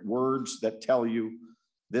 specific words that tell you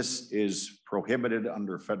this is prohibited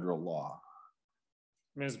under federal law.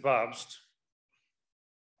 Ms. Bobst.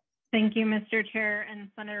 Thank you, Mr. Chair and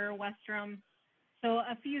Senator Westrom. So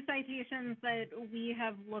a few citations that we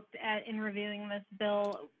have looked at in reviewing this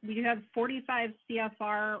bill. We do have 45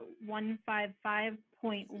 CFR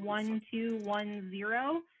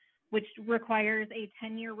 155.1210, which requires a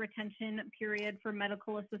 10-year retention period for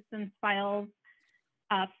medical assistance files.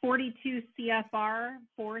 42 CFR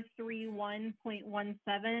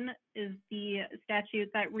 431.17 is the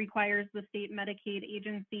statute that requires the state Medicaid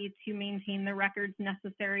agency to maintain the records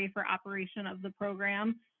necessary for operation of the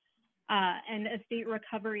program. And a state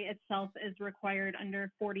recovery itself is required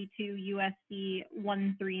under 42 USC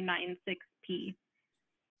 1396P.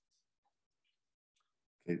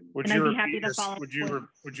 Okay. Would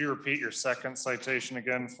you repeat your second citation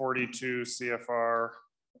again? 42 CFR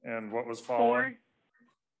and what was following?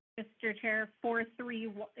 Mr. Chair,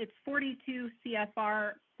 42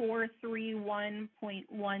 CFR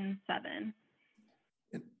 431.17.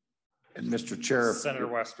 And Mr. Chair, Senator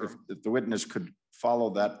Westrom, if the witness could follow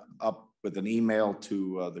that up with an email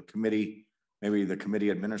to the committee, maybe the committee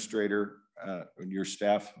administrator and your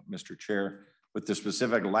staff, Mr. Chair, with the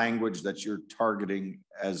specific language that you're targeting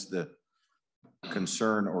as the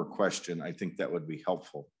concern or question, I think that would be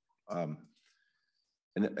helpful.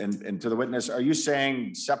 And to the witness, are you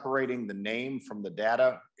saying separating the name from the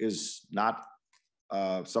data is not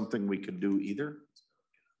something we could do either?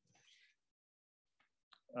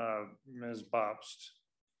 Ms. Bobst.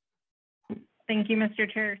 Thank you, Mr.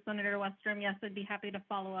 Chair. Senator Westrom, yes, I'd be happy to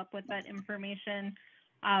follow up with that information.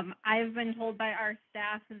 I've been told by our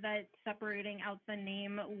staff that separating out the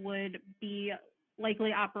name would be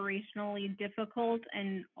likely operationally difficult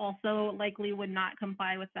and also likely would not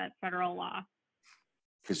comply with that federal law.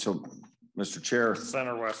 Okay, so Mr. Chair.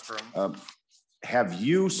 Senator Westrom. Have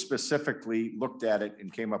you specifically looked at it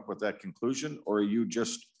and came up with that conclusion, or are you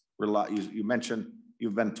just you mentioned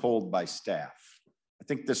you've been told by staff? I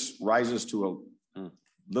think this rises to a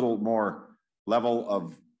little more level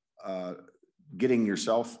of getting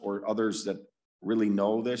yourself or others that really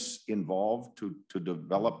know this involved to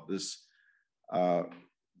develop this.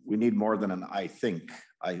 We need more than an I think,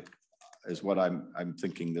 is what I'm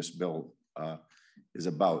thinking this bill is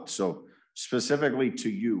about. So specifically to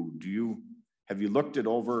you, have you looked it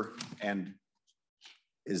over, and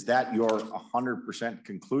is that your 100%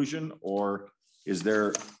 conclusion, or is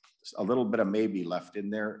there a little bit of maybe left in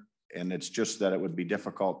there, and it's just that it would be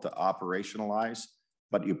difficult to operationalize,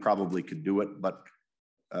 but you probably could do it, but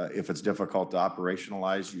if it's difficult to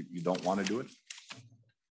operationalize, you don't want to do it?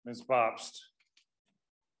 Ms. Bobst.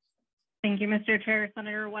 Thank you, Mr. Chair.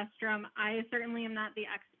 Senator Westrom, I certainly am not the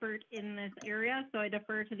expert in this area, so I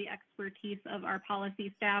defer to the expertise of our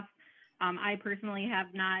policy staff. I personally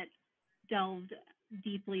have not delved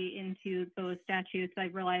deeply into those statutes.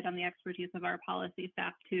 I've relied on the expertise of our policy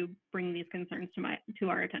staff to bring these concerns to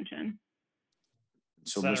our attention.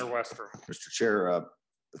 So, Senator Westrom. Mr. Chair,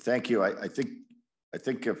 thank you. I think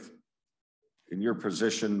if in your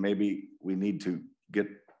position, maybe we need to get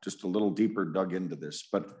just a little deeper dug into this,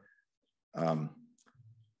 but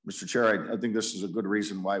Mr. Chair, I think this is a good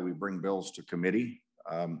reason why we bring bills to committee.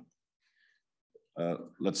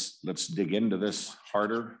 Let's dig into this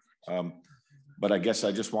harder. But I guess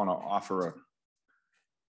I just want to offer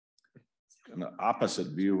an opposite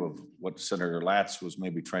view of what Senator Latz was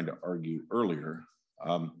maybe trying to argue earlier.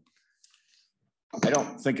 I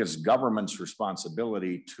don't think it's government's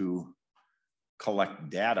responsibility to collect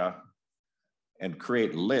data and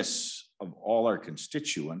create lists of all our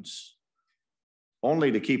constituents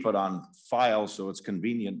only to keep it on file so it's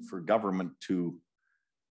convenient for government to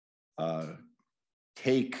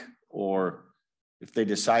take, or if they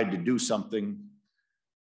decide to do something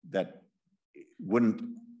that wouldn't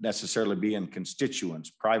necessarily be in constituents,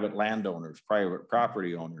 private landowners, private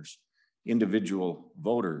property owners, individual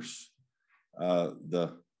voters,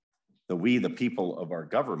 we, the people of our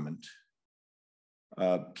government,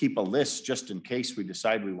 keep a list just in case we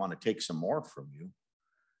decide we want to take some more from you.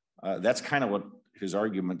 That's kind of what his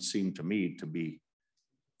argument seemed to me to be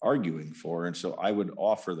arguing for. And so I would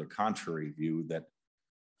offer the contrary view that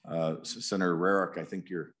Senator Rarick, I think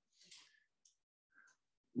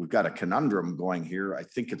we've got a conundrum going here. I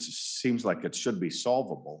think it seems like it should be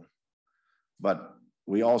solvable, but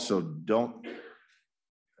we also don't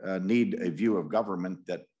need a view of government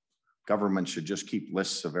that government should just keep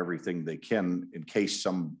lists of everything they can in case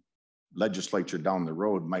some legislature down the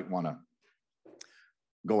road might want to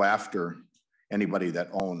go after anybody that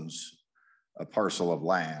owns a parcel of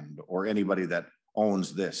land, or anybody that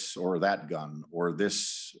owns this or that gun or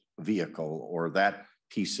this vehicle or that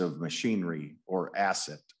piece of machinery or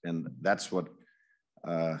asset. And that's what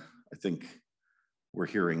I think we're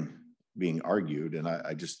hearing being argued. And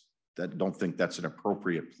I just don't think that's an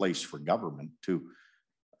appropriate place for government to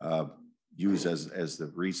use as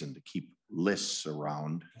the reason to keep lists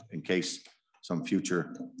around in case some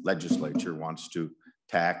future legislature wants to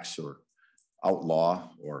tax or outlaw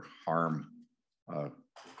or harm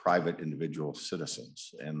private individual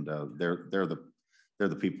citizens. And they're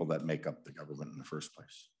the people that make up the government in the first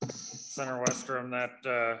place. Senator Westrom,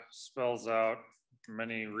 that spells out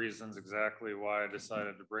many reasons exactly why I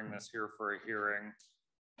decided to bring this here for a hearing.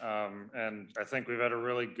 And I think we've had a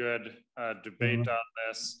really good debate on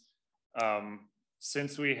this.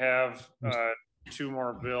 Since we have 2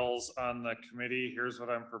 more bills on the committee, here's what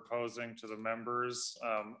I'm proposing to the members.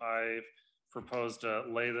 I propose to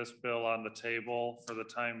lay this bill on the table for the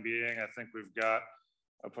time being. I think we've got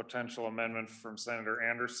a potential amendment from Senator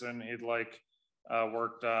Anderson he'd like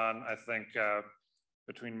worked on. I think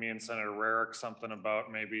between me and Senator Rarick, something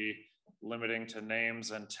about maybe limiting to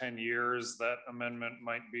names and 10 years, that amendment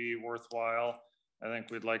might be worthwhile. I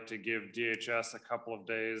think we'd like to give DHS a couple of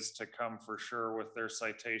days to come for sure with their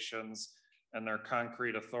citations and their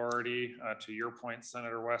concrete authority, to your point,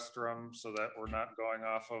 Senator Westrom, so that we're not going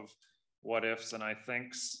off of what ifs and I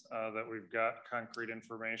thinks, that we've got concrete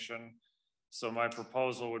information. So my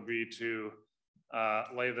proposal would be to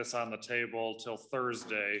lay this on the table till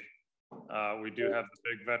Thursday. We do have the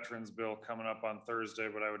big veterans bill coming up on Thursday,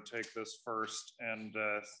 but I would take this first and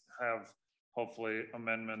have hopefully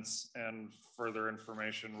amendments and further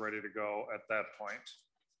information ready to go at that point.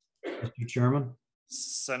 Mr. Chairman.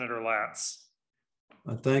 Senator Latz.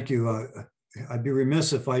 Thank you. I'd be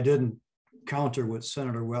remiss if I didn't counter what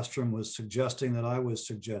Senator Westrom was suggesting that I was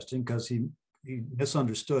suggesting, because he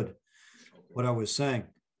misunderstood what I was saying.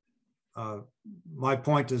 My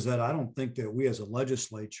point is that I don't think that we as a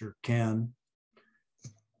legislature can,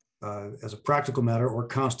 as a practical matter or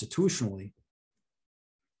constitutionally,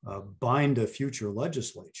 bind a future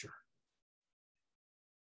legislature.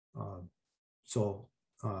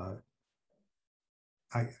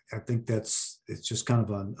 I think it's just kind of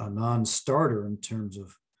a non-starter in terms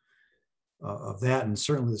of that, and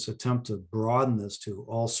certainly this attempt to broaden this to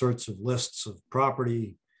all sorts of lists of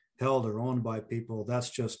property held or owned by people, that's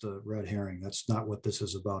just a red herring. That's not what this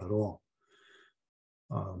is about at all.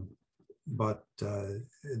 But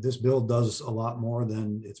this bill does a lot more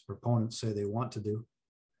than its proponents say they want to do.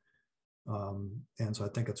 And so I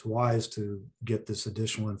think it's wise to get this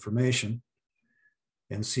additional information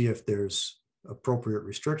and see if there's appropriate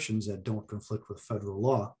restrictions that don't conflict with federal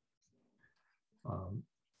law.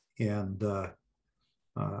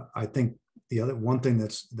 I think the other one thing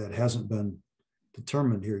that hasn't been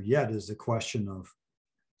determined here yet is the question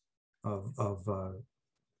of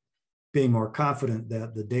being more confident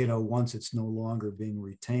that the data, once it's no longer being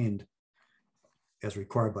retained as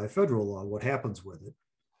required by federal law, what happens with it.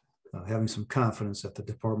 Having some confidence that the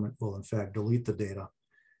department will in fact delete the data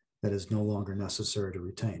that is no longer necessary to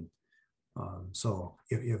retain. So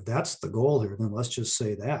if that's the goal here, then let's just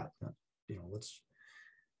say that, let's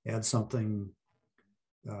add something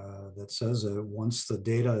that says once the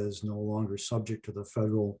data is no longer subject to the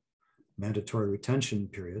federal mandatory retention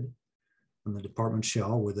period, and the department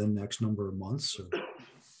shall, within X number of months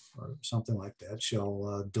or something like that,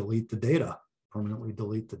 shall delete the data, permanently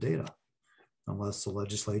delete the data, unless the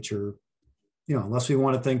legislature, unless we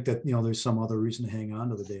want to think that, there's some other reason to hang on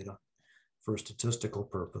to the data for statistical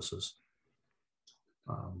purposes.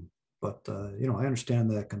 I understand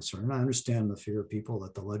that concern. I understand the fear of people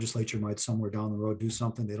that the legislature might somewhere down the road do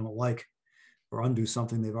something they don't like or undo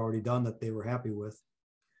something they've already done that they were happy with.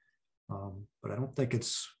 But I don't think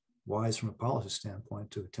it's wise from a policy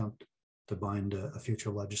standpoint to attempt to bind a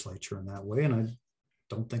future legislature in that way. And I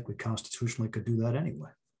don't think we constitutionally could do that anyway.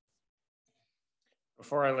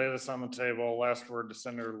 Before I lay this on the table, last word to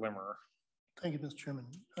Senator Limmer. Thank you, Mr. Chairman.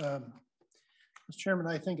 Mr. Chairman,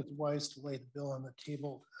 I think it's wise to lay the bill on the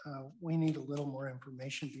table. We need a little more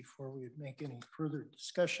information before we would make any further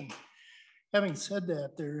discussion. Having said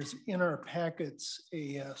that, there's in our packets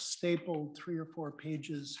a stapled 3 or 4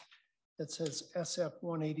 pages that says SF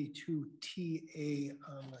 182 TA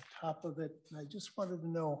on the top of it. And I just wanted to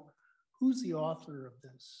know who's the author of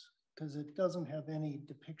this, because it doesn't have any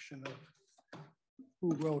depiction of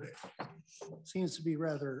who wrote it. It seems to be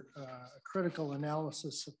rather a critical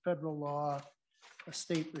analysis of federal law, a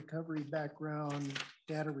state recovery background,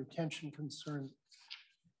 data retention concerns.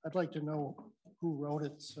 I'd like to know who wrote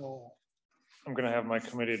it. So I'm going to have my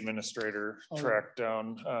committee administrator track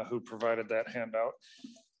down who provided that handout.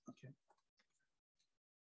 Okay.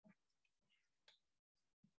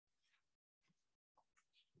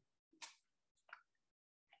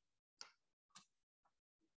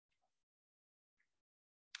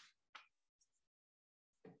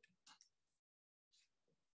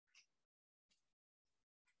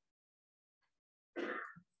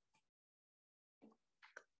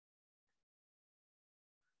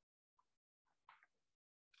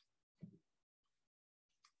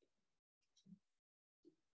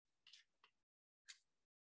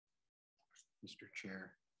 Mr.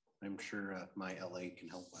 Chair, I'm sure my LA can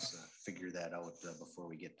help us figure that out before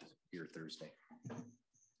we get to here Thursday.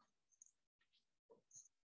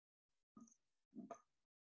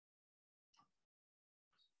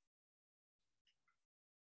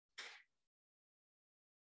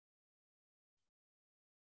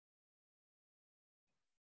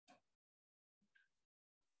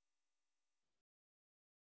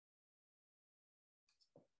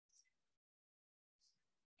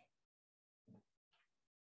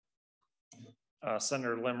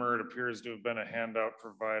 Senator Limmer, it appears to have been a handout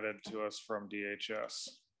provided to us from DHS.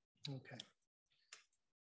 Okay.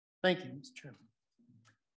 Thank you, Mr. Chairman.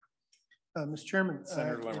 Mr. Chairman,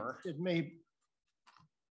 Senator Limmer. It may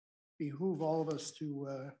behoove all of us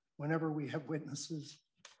to, whenever we have witnesses,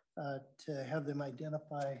 to have them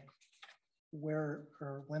identify where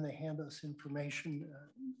or when they hand us information.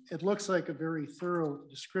 It looks like a very thorough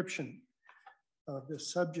description of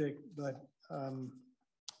this subject, but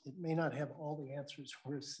it may not have all the answers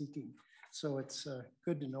we're seeking. So it's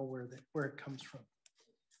good to know where it comes from.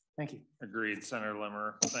 Thank you. Agreed, Senator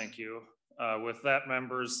Limmer. Thank you. With that,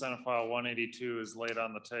 members, Senate File 182 is laid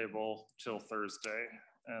on the table till Thursday.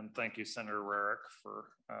 And thank you, Senator Rarick, for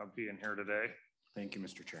being here today. Thank you,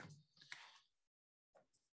 Mr. Chair.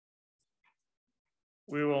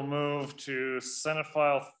 We will move to Senate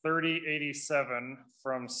File 3087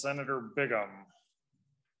 from Senator Bigham.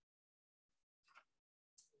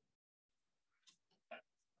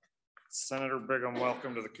 Senator Bigham,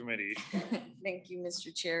 welcome to the committee. Thank you,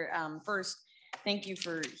 Mr. Chair. First, thank you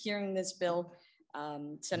for hearing this bill,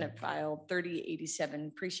 Senate File 3087.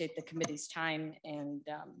 Appreciate the committee's time and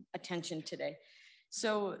attention today.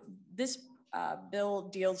 So this bill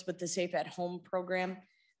deals with the Safe at Home program,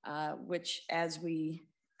 which, as we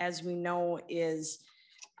know, is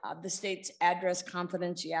the state's address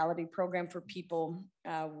confidentiality program for people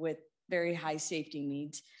with very high safety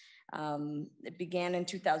needs. It began in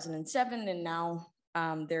 2007, and now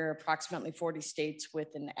there are approximately 40 states with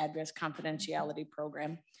an address confidentiality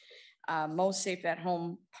program. Most Safe at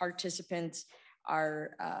Home participants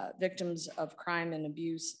are victims of crime and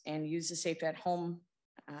abuse, and use the Safe at Home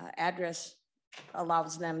address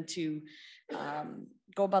allows them to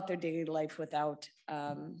go about their daily life without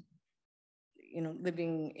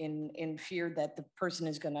living in fear that the person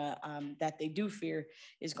is gonna, that they do fear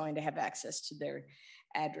is going to have access to their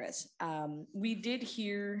address. We did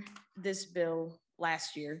hear this bill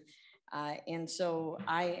last year, and so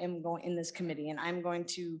I am going in this committee, and I'm going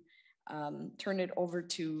to turn it over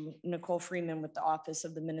to Nicole Freeman with the Office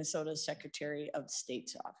of the Minnesota Secretary of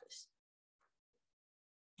State's office.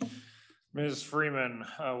 Ms. Freeman,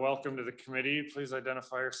 welcome to the committee. Please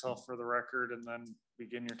identify yourself for the record and then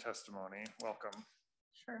begin your testimony. Welcome.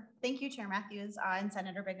 Sure. Thank you, Chair Matthews and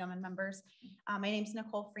Senator Bigham and members. My name is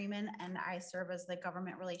Nicole Freeman, and I serve as the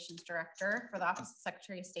Government Relations Director for the Office of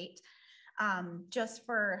Secretary of State. Just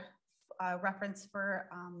for reference for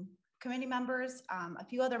committee members, a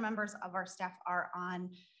few other members of our staff are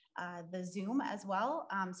on the Zoom as well.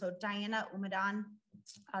 So Diana Umadan,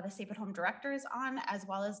 the Safe at Home Director, is on, as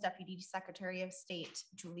well as Deputy Secretary of State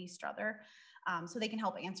Julie Struther, so they can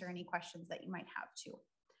help answer any questions that you might have too.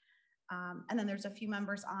 And then there's a few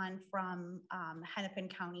members on from Hennepin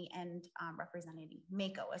County and representing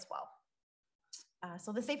Mako as well.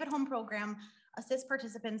 So the Safe at Home program assists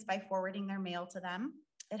participants by forwarding their mail to them.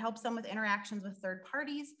 It helps them with interactions with third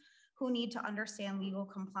parties who need to understand legal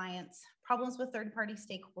compliance, problems with third-party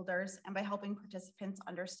stakeholders, and by helping participants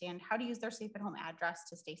understand how to use their Safe at Home address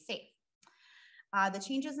to stay safe. The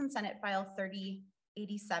changes in Senate File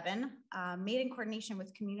 3087 made in coordination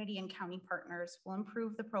with community and county partners will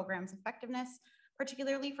improve the program's effectiveness,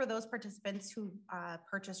 particularly for those participants who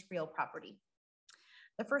purchase real property.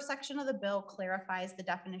 The first section of the bill clarifies the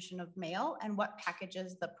definition of mail and what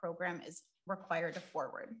packages the program is required to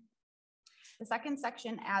forward. The second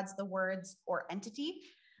section adds the words "or entity"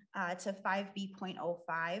 to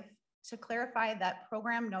 5B.05 to clarify that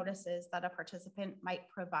program notices that a participant might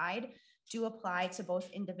provide do apply to both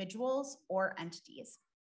individuals or entities.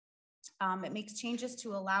 It makes changes to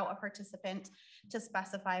allow a participant to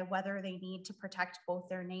specify whether they need to protect both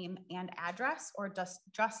their name and address or just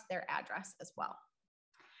their address as well.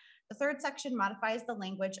 The third section modifies the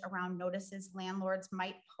language around notices landlords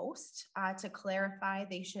might post to clarify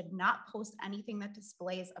they should not post anything that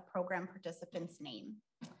displays a program participant's name.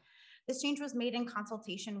 This change was made in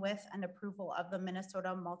consultation with and approval of the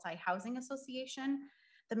Minnesota Multi-Housing Association,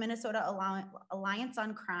 the Minnesota Alliance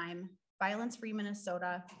on Crime, Violence Free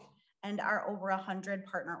Minnesota, and our over 100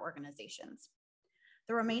 partner organizations.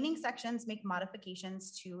 The remaining sections make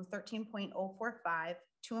modifications to 13.045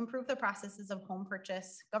 to improve the processes of home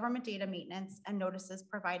purchase, government data maintenance, and notices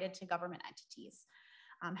provided to government entities.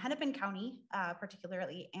 Hennepin County,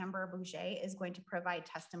 particularly Amber Boucher, is going to provide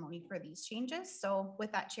testimony for these changes. So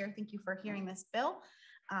with that, Chair, thank you for hearing this bill.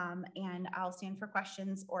 And I'll stand for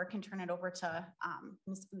questions or can turn it over to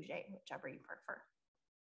Ms. Boucher, whichever you prefer.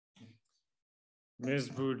 Ms.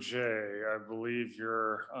 Boucher, I believe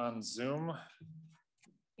you're on Zoom.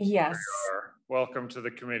 Yes. Welcome to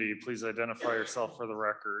the committee. Please identify yourself for the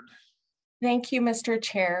record. Thank you, Mr.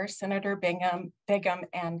 Chair, Senator Bigham,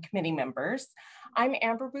 and committee members. I'm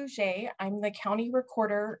Amber Boucher. I'm the County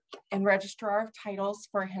Recorder and Registrar of Titles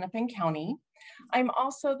for Hennepin County. I'm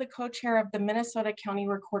also the co-chair of the Minnesota County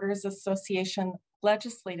Recorders Association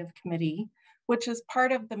Legislative Committee, which is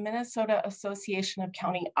part of the Minnesota Association of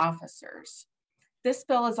County Officers. This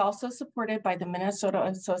bill is also supported by the Minnesota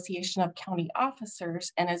Association of County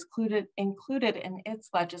Officers and is included in its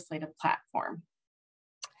legislative platform.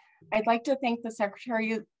 I'd like to thank the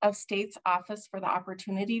Secretary of State's office for the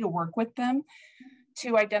opportunity to work with them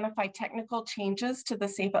to identify technical changes to the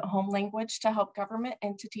Safe at Home language to help government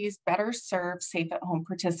entities better serve Safe at Home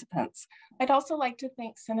participants. I'd also like to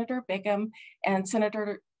thank Senator Bigham and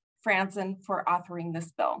Senator Franzen for authoring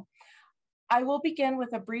this bill. I will begin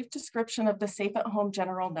with a brief description of the Safe at Home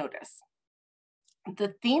General Notice.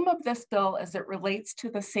 The theme of this bill as it relates to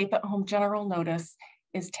the Safe at Home General Notice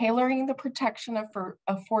is tailoring the protection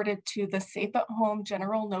afforded to the Safe at Home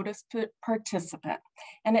General Notice participant,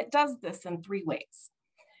 and it does this in 3 ways.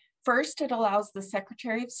 First, it allows the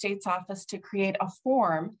Secretary of State's office to create a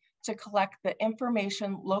form to collect the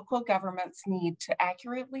information local governments need to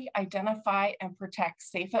accurately identify and protect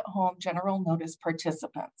Safe at Home General Notice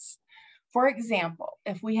participants. For example,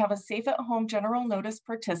 if we have a Safe at Home General Notice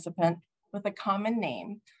participant with a common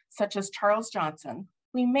name, such as Charles Johnson,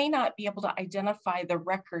 we may not be able to identify the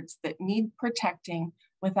records that need protecting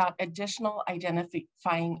without additional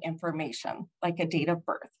identifying information, like a date of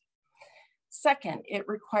birth. Second, it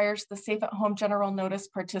requires the Safe at Home General Notice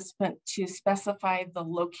participant to specify the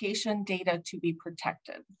location data to be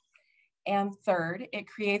protected. And third, it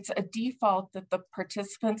creates a default that the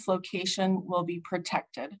participant's location will be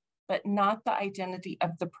protected, but not the identity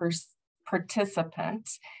of the participant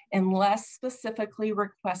unless specifically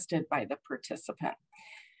requested by the participant.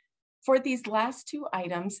 For these last 2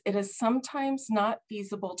 items, it is sometimes not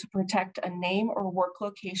feasible to protect a name or work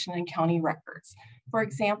location in county records. For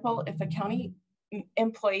example, if a county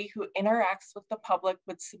employee who interacts with the public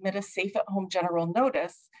would submit a Safe at Home General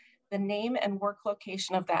Notice, the name and work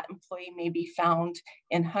location of that employee may be found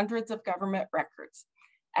in hundreds of government records.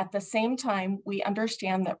 At the same time, we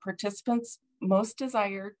understand that participants most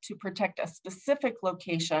desire to protect a specific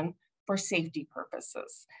location for safety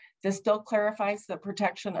purposes. This bill clarifies that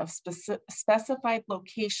protection of specified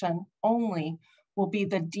location only will be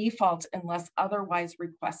the default unless otherwise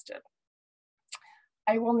requested.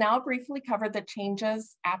 I will now briefly cover the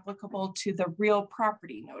changes applicable to the real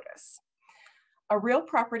property notice. A real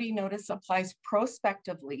property notice applies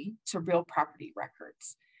prospectively to real property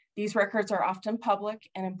records. These records are often public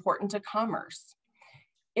and important to commerce.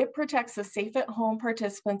 It protects the Safe at Home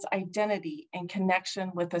participant's identity in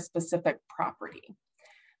connection with a specific property.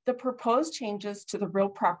 The proposed changes to the real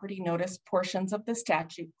property notice portions of the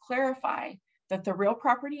statute clarify that the real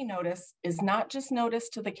property notice is not just notice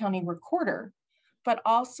to the county recorder, but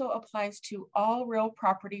also applies to all real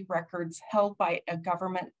property records held by a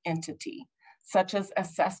government entity, such as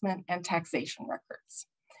assessment and taxation records.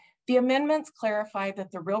 The amendments clarify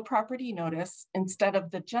that the real property notice, instead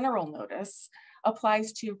of the general notice,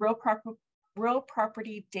 applies to real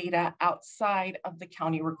property data outside of the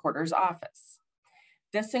county recorder's office.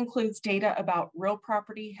 This includes data about real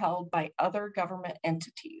property held by other government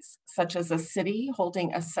entities, such as a city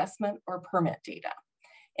holding assessment or permit data.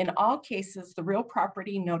 In all cases, the real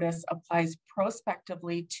property notice applies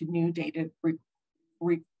prospectively to new data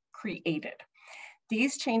created.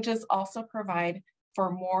 These changes also provide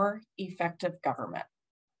for more effective government.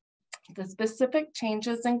 The specific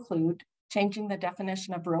changes include changing the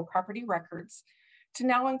definition of real property records to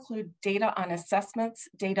now include data on assessments,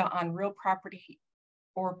 data on real property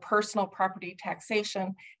or personal property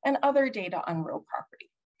taxation, and other data on real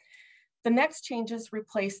property. The next changes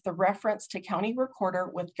replace the reference to county recorder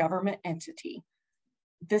with government entity.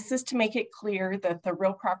 This is to make it clear that the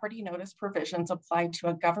real property notice provisions apply to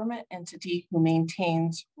a government entity who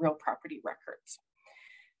maintains real property records.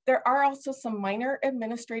 There are also some minor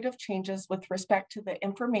administrative changes with respect to the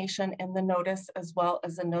information in the notice, as well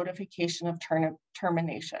as a notification of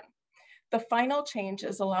termination. The final change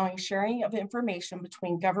is allowing sharing of information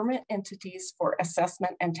between government entities for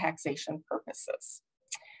assessment and taxation purposes.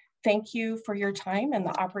 Thank you for your time and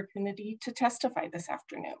the opportunity to testify this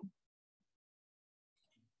afternoon.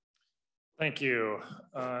 Thank you.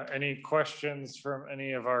 Any questions from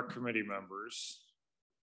any of our committee members?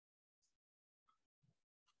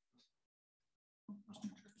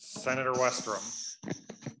 Senator Westrom.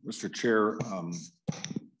 Mr. Chair,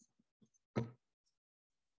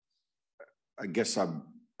 I guess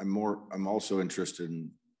I'm also interested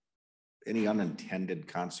in any unintended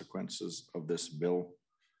consequences of this bill.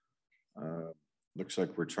 Looks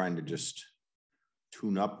like we're trying to just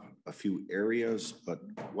tune up a few areas, but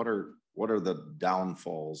what are the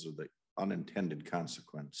downfalls or the unintended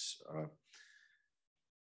consequence?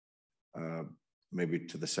 Maybe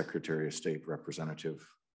to the Secretary of State representative.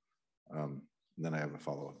 Then I have a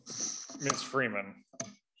follow-up. Ms. Freeman.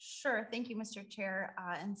 Sure, thank you, Mr. Chair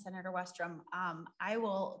and Senator Westrom. I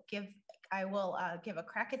will give a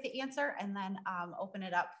crack at the answer and then open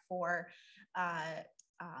it up for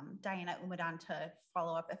Diana Umadan to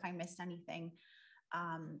follow up if I missed anything.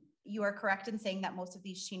 You are correct in saying that most of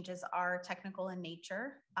these changes are technical in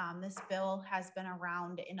nature. This bill has been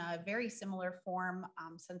around in a very similar form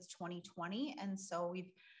since 2020, and so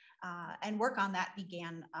we've and work on that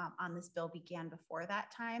began on this bill began before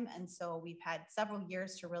that time, and so we've had several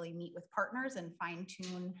years to really meet with partners and fine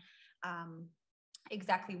tune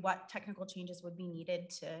exactly what technical changes would be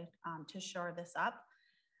needed to shore this up.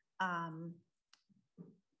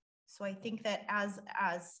 So I think that as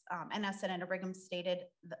Senator Bigham stated,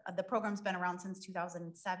 the program's been around since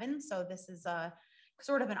 2007. So this is a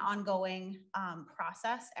sort of an ongoing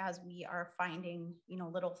process as we are finding,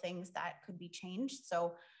 little things that could be changed.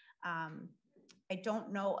 So I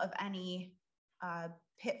don't know of any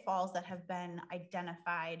pitfalls that have been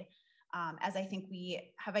identified, as I think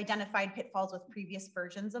we have identified pitfalls with previous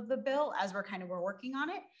versions of the bill as we're working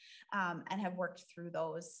on it and have worked through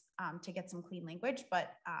those to get some clean language.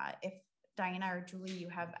 But if Diana or Julie, you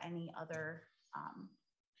have any other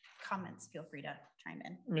comments, feel free to chime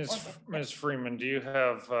in. Ms. Freeman, do you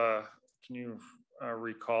have, can you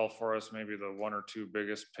recall for us maybe the one or two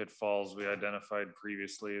biggest pitfalls we identified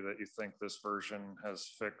previously that you think this version has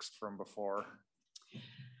fixed from before?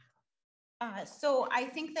 So I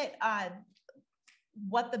think that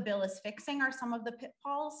what the bill is fixing are some of the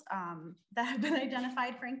pitfalls that have been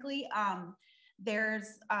identified, frankly.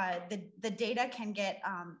 There's the data can get,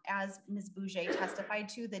 as Ms. Bouget testified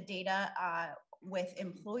to, the data with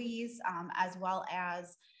employees as well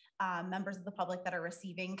as members of the public that are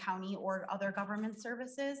receiving county or other government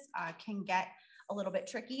services can get a little bit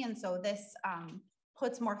tricky. And so this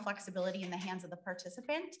puts more flexibility in the hands of the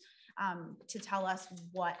participant to tell us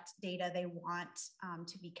what data they want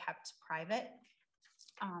to be kept private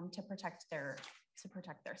to protect their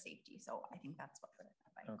safety. So I think that's what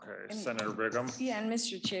we're okay. And Senator Bigham. Yeah, and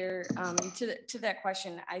Mr. Chair, to that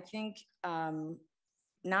question, I think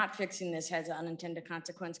not fixing this has an unintended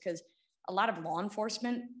consequence because a lot of law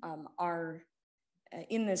enforcement are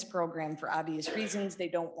in this program for obvious reasons. They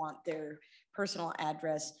don't want their personal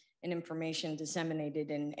address and information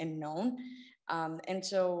disseminated and known. And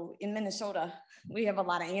so in Minnesota, we have a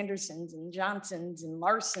lot of Andersons and Johnsons and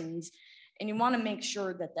Larsons, And you want to make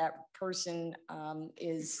sure that that person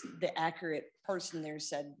is the accurate person they're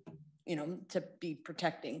said, you know, to be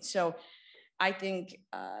protecting. So I think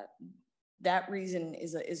that reason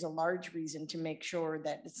is a large reason to make sure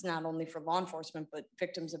that it's not only for law enforcement, but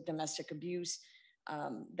victims of domestic abuse,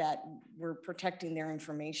 that we're protecting their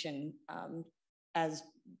information as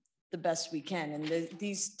the best we can. And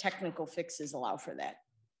these technical fixes allow for that.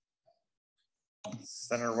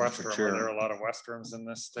 Senator Westrom, are there a lot of Westrums in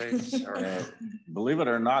this state? Believe it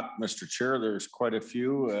or not, Mr. Chair, there's quite a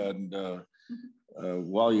few. And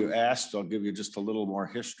while you asked, I'll give you just a little more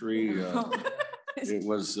history. It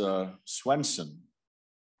was Swenson,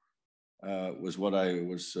 was what I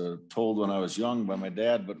was told when I was young by my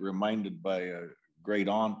dad, but reminded by a great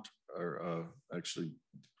aunt, or actually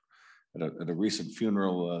at a recent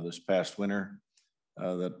funeral this past winter,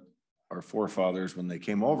 that our forefathers, when they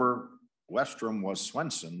came over, Westrom was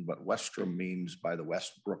Swenson, but Westrom means by the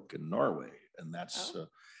West Brook in Norway. And that's,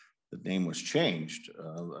 the name was changed.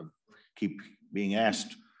 I keep being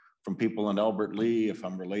asked from people in Albert Lee if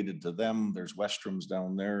I'm related to them. There's Westroms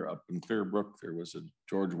down there. Up in Clearbrook, there was a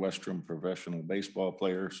George Westrom professional baseball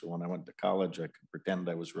player. So when I went to college, I could pretend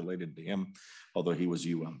I was related to him, although he was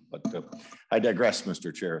UM. But I digress,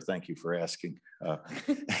 Mr. Chair. Thank you for asking.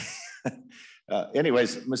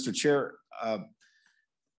 Anyways, Mr. Chair,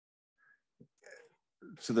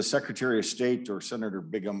 to the Secretary of State or Senator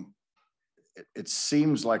Bigham, it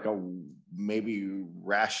seems like a maybe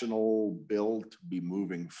rational bill to be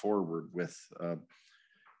moving forward with,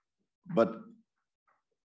 but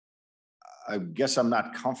I guess I'm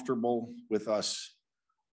not comfortable with us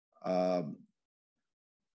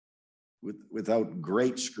without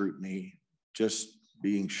great scrutiny, just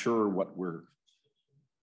being sure what we're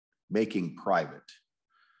making private.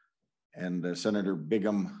 And Senator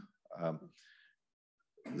Bigham,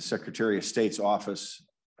 the Secretary of State's office,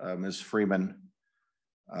 Ms. Freeman,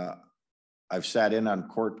 I've sat in on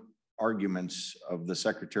court arguments of the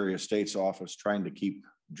Secretary of State's office trying to keep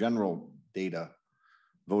general data,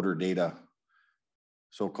 voter data,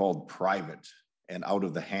 so-called private and out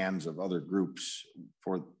of the hands of other groups,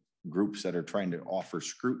 for groups that are trying to offer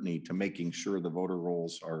scrutiny to making sure the voter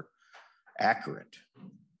rolls are accurate.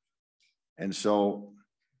 And so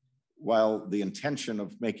while the intention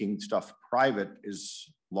of making stuff private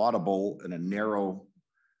is laudable in a narrow,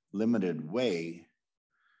 limited way,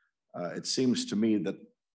 it seems to me that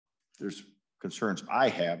there's concerns I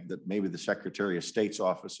have that maybe the Secretary of State's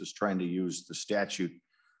office is trying to use the statute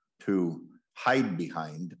to hide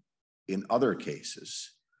behind in other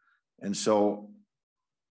cases. And so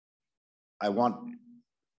I want,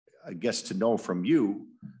 I guess, to know from you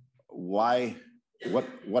why,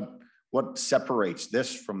 what separates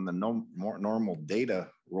this from the more normal data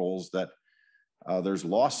rolls that there's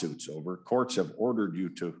lawsuits over. Courts have ordered you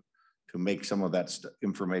to make some of that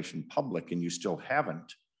information public, and you still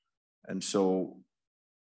haven't. And so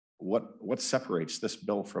what separates this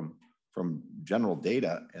bill from general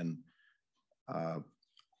data? And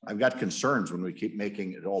I've got concerns when we keep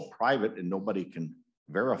making it all private and nobody can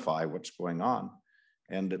verify what's going on.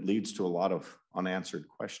 And it leads to a lot of unanswered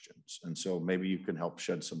questions. And so maybe you can help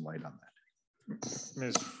shed some light on that.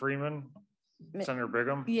 Ms. Freeman, Senator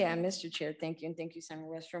Bigham. Yeah, Mr. Chair, thank you. And thank you, Senator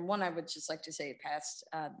Westrom. One, I would just like to say it passed,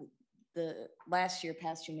 the last year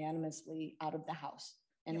passed unanimously out of the House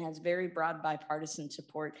and has very broad bipartisan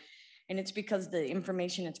support. And it's because the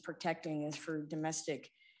information it's protecting is for domestic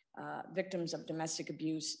victims of domestic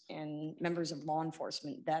abuse and members of law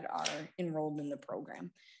enforcement that are enrolled in the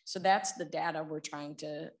program. So that's the data we're trying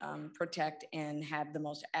to protect and have the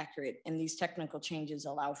most accurate, and these technical changes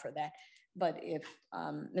allow for that. But if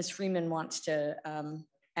Ms. Freeman wants to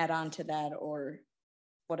add on to that or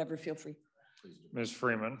whatever, feel free. Ms.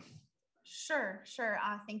 Freeman. Sure.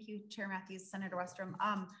 Thank you, Chair Matthews, Senator Westrom.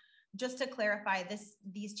 Just to clarify,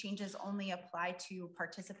 these changes only apply to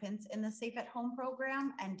participants in the Safe at Home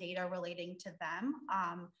program and data relating to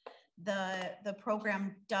them. The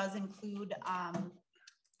program does include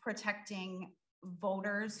protecting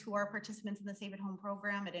voters who are participants in the Safe at Home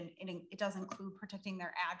program. It does include protecting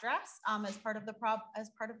their address as part of the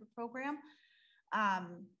program.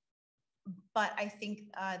 But I think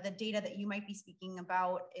the data that you might be speaking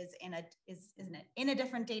about is in a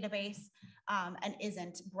different database and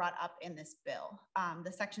isn't brought up in this bill.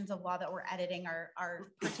 The sections of law that we're editing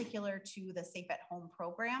are particular to the Safe at Home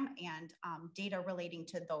program and data relating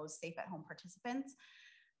to those Safe at Home participants.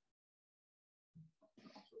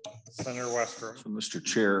 Senator Westrom. So, Mr.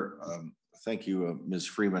 Chair, thank you, Ms.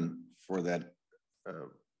 Freeman, for that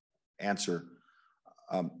answer.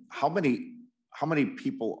 How many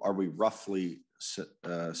people are we roughly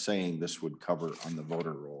saying this would cover on the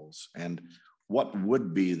voter rolls? And what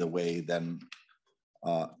would be the way then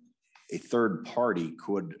a third party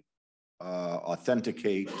could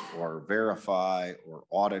authenticate or verify or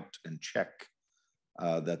audit and check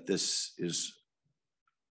that this is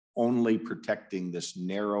only protecting this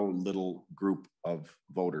narrow little group of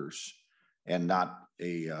voters and not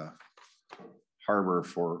a harbor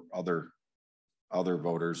for other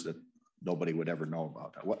voters that nobody would ever know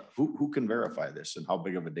about? Who can verify this, and how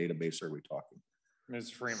big of a database are we talking?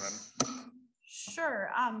 Ms. Freeman.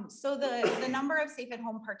 Sure. So the number of safe at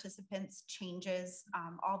home participants changes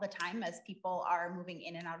all the time as people are moving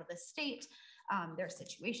in and out of the state. Their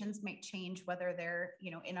situations might change, whether they're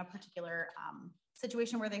in a particular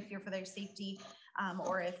situation where they fear for their safety,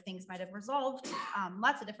 or if things might have resolved.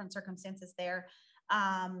 Lots of different circumstances there.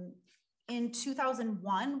 In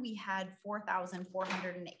 2001, we had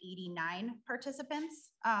 4,489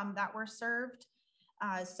 participants that were served.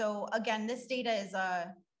 So again, this data is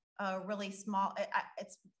a really small,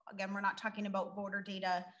 it's again, we're not talking about voter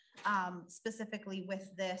data specifically with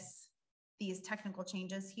these technical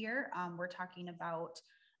changes here. We're talking about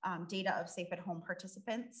data of safe at home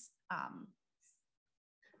participants.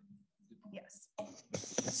 Yes.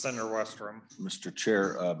 Senator Westrom. Mr.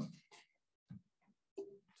 Chair,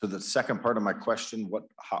 to the second part of my question,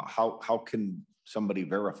 how can somebody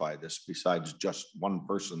verify this besides just one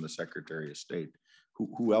person, the Secretary of State?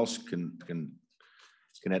 Who else can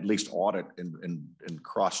at least audit and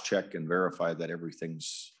cross-check and verify that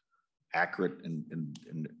everything's accurate in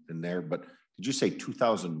there? But did you say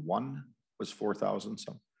 2001 was 4,000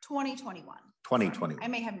 some? 2021. 2021. I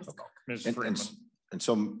may have misspoke. Ms. Freeman. And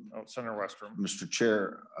so, Senator Westrom. Mr.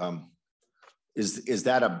 Chair, is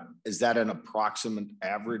that an approximate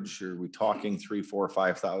average? Are we talking 3,000,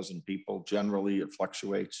 4,000, 5,000 people? Generally, it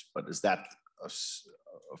fluctuates, but is that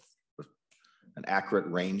an accurate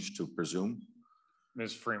range to presume?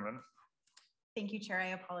 Ms. Freeman. Thank you, Chair.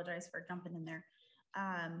 I apologize for jumping in there.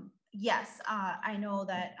 Yes, I know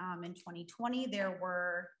that in 2020 there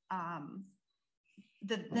were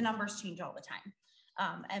the numbers change all the time.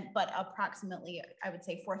 But approximately, I would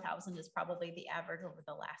say 4,000 is probably the average over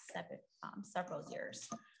the last several years.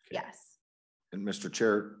 Okay. Yes. And Mr.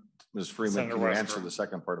 Chair, Ms. Freeman, Senator can you Westrom. answer the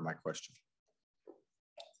second part of my question?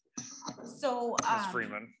 So, Ms.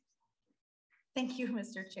 Freeman. Thank you,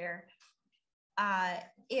 Mr. Chair.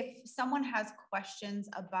 If someone has questions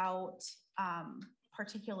about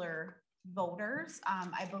particular voters,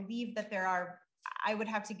 I believe that I would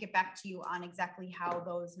have to get back to you on exactly how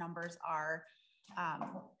those numbers are,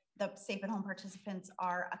 the safe at home participants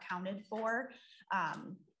are accounted for.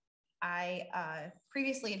 I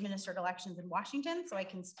previously administered elections in Washington, so I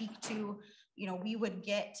can speak to, we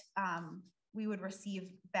would receive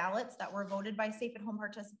ballots that were voted by safe at home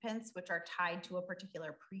participants, which are tied to a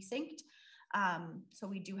particular precinct. So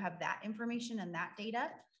we do have that information and that data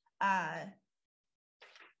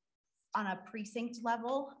on a precinct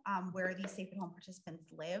level where these safe at home participants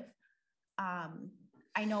live.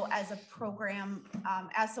 I know as a program,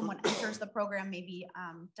 as someone enters the program, maybe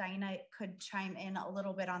Diana could chime in a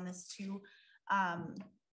little bit on this too.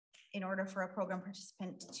 In order for a program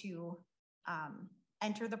participant to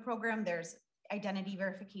enter the program, there's identity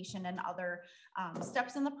verification and other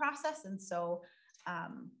steps in the process. And so I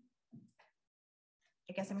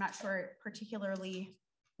guess I'm not sure particularly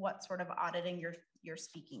what sort of auditing you're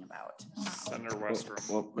speaking about. Senator Westrom.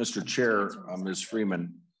 Well, Mr. Chair, Ms.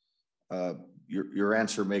 Freeman, your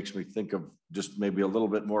answer makes me think of just maybe a little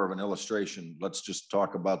bit more of an illustration. Let's just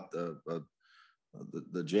talk about the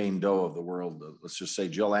Jane Doe of the world. Let's just say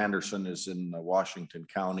Jill Anderson is in Washington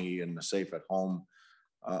County in the safe at home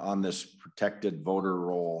on this protected voter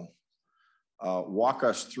roll. Walk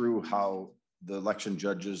us through how the election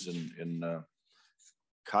judges in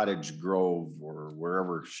Cottage Grove or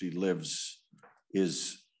wherever she lives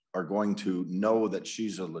are going to know that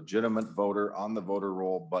she's a legitimate voter on the voter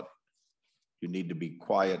roll, but you need to be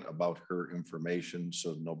quiet about her information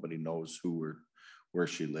so nobody knows who or where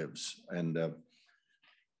she lives. And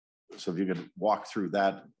so if you could walk through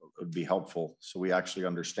that, it would be helpful so we actually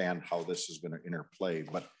understand how this is going to interplay.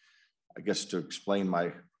 But I guess to explain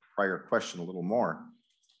my prior question a little more,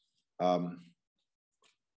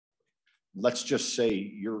 let's just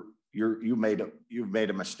say you've made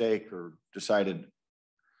a mistake or decided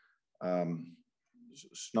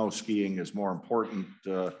snow skiing is more important,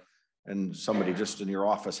 and somebody just in your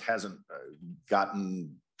office hasn't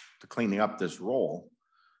gotten to cleaning up this roll,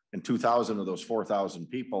 and 2,000 of those 4,000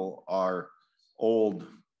 people are old,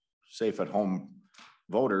 safe at home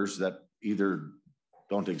voters that either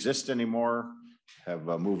don't exist anymore, have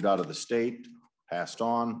moved out of the state, passed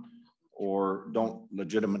on, or don't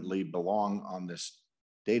legitimately belong on this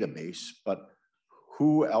database, but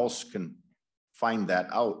who else can find that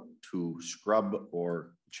out to scrub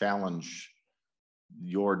or challenge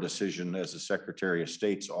your decision as a Secretary of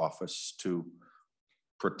State's office to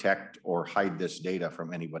protect or hide this data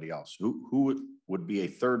from anybody else? Who would be a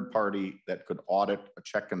third party that could audit a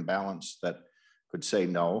check and balance that could say,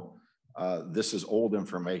 no, this is old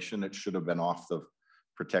information. It should have been off the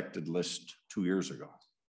protected list 2 years ago?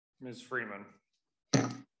 Ms. Freeman.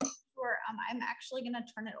 Sure. I'm actually going to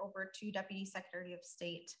turn it over to Deputy Secretary of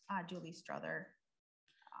State, Julie Strother.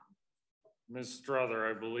 Ms. Strother,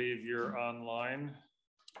 I believe you're online.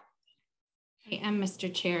 I am,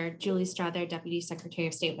 Mr. Chair. Julie Strother, Deputy Secretary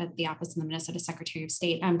of State with the Office of the Minnesota Secretary of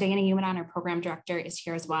State. Diana Humanon, our Program Director, is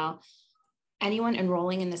here as well. Anyone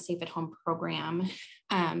enrolling in the Safe at Home program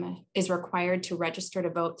is required to register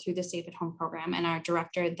to vote through the Safe at Home program, and our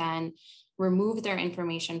director then remove their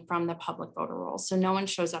information from the public voter roll. So no one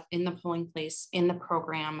shows up in the polling place in the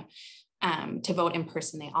program to vote in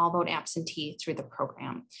person. They all vote absentee through the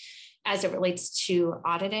program. As it relates to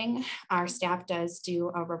auditing, our staff does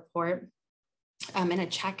do a report and a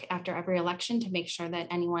check after every election to make sure that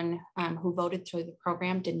anyone who voted through the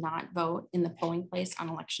program did not vote in the polling place on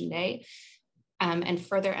election day. And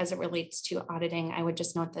further, as it relates to auditing, I would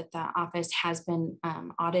just note that the office has been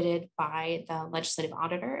audited by the legislative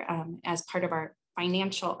auditor. As part of our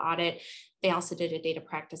financial audit, they also did a data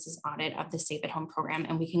practices audit of the Safe at Home program,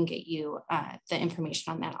 and we can get you the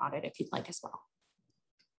information on that audit if you'd like as well.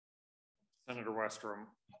 Senator Westrom.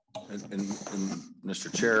 And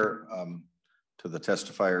Mr. Chair, to the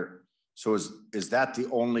testifier, so is that the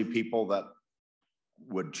only people that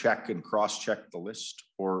would check and cross-check the list,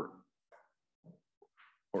 or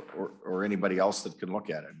anybody else that can look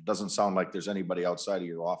at it? It doesn't sound like there's anybody outside of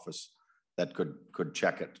your office that could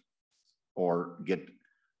check it or get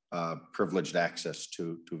privileged access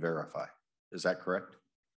to verify. Is that correct?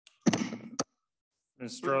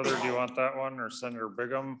 Ms. Strother, do you want that one, or Senator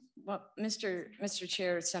Bigham? Well, Mr.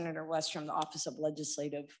 Chair, Senator Westrom, the Office of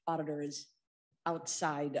Legislative Auditor is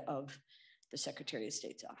outside of the Secretary of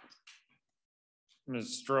State's office.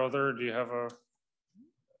 Ms. Strother, do you have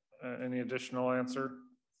any additional answer?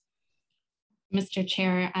 Mr.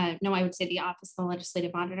 Chair, no, I would say the Office of the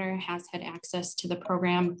Legislative Auditor has had access to the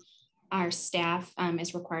program. Our staff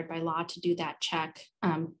is required by law to do that check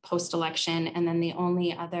post-election, and then the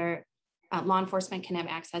only other law enforcement can have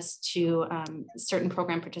access to certain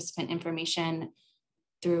program participant information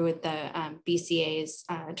through the BCA's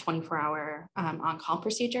 24-hour on-call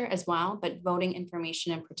procedure as well. But voting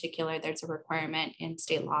information in particular, there's a requirement in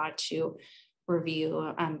state law to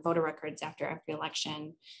review voter records after every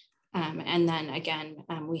election. And then again,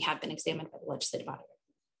 we have been examined by the legislative auditor.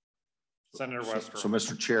 Senator Westrom. So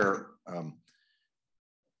Mr. Chair,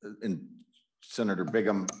 and Senator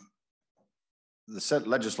Bigham, the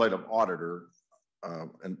legislative auditor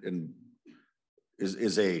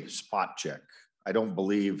is a spot check. I don't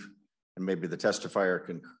believe, and maybe the testifier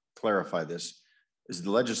can clarify this, is the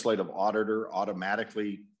legislative auditor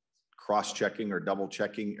automatically cross-checking or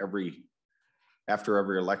double-checking after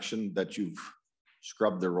every election that you've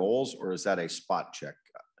scrubbed the rolls, or is that a spot check?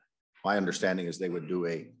 My understanding is they would do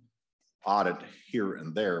a audit here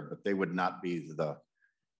and there, but they would not be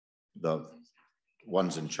the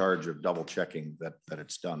ones in charge of double checking that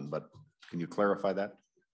it's done. But can you clarify that?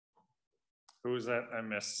 Who is that? I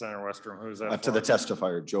missed Senator Westrom. Who is that? To the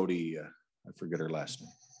testifier, Jody, I forget her last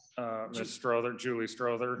name. Ms. Strother, Julie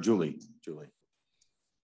Strother. Julie.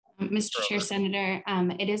 Mr. Chair, Senator,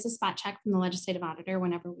 it is a spot check from the legislative auditor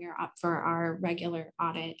whenever we are up for our regular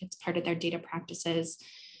audit. It's part of their data practices.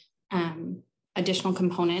 Additional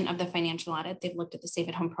component of the financial audit, they've looked at the Safe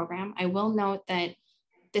at Home program. I will note that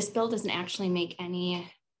this bill doesn't actually make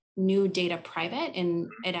any new data private,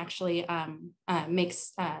 and it actually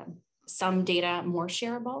makes some data more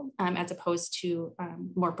shareable as opposed to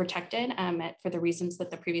more protected for the reasons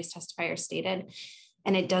that the previous testifier stated.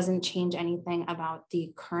 And it doesn't change anything about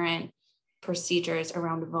the current procedures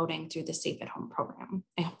around voting through the Safe at Home program.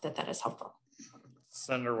 I hope that is helpful.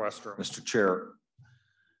 Senator Westrom. Mr. Chair,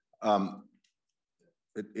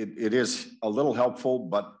 it is a little helpful,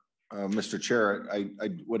 but Mr. Chair, I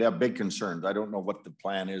would have big concerns. I don't know what the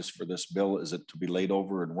plan is for this bill. Is it to be laid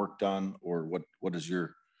over and worked on, or what is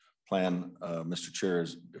your plan, Mr. Chair,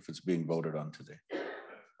 if it's being voted on today?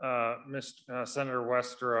 Senator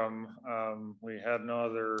Westrom, we had no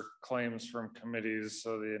other claims from committees,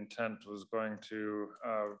 so the intent was going to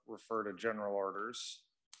refer to general orders.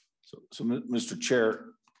 So Mr. Chair,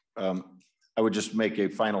 I would just make a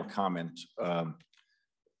final comment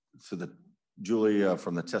to the Julia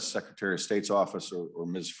from the Secretary of State's office or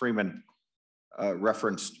Ms. Freeman.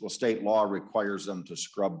 referenced, well, state law requires them to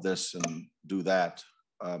scrub this and do that.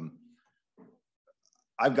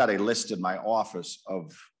 I've got a list in my office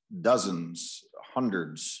of dozens,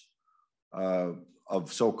 hundreds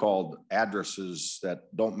of so-called addresses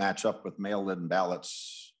that don't match up with mail-in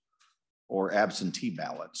ballots or absentee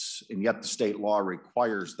ballots. And yet the state law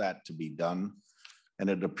requires that to be done. And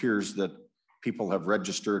it appears that people have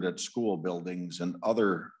registered at school buildings and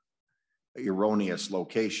other erroneous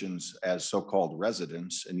locations as so-called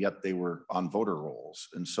residents, and yet they were on voter rolls.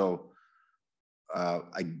 And so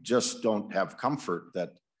I just don't have comfort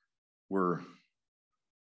that we're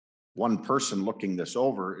one person looking this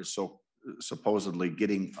over is so supposedly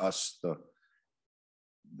getting us the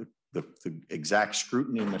exact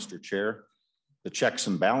scrutiny, Mr. Chair, the checks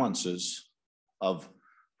and balances of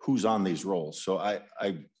who's on these rolls. So I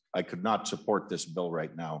could not support this bill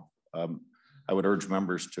right now. I would urge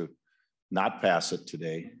members to not pass it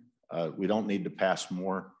today. We don't need to pass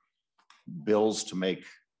more bills to make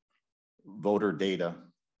voter data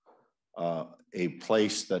a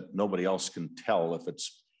place that nobody else can tell if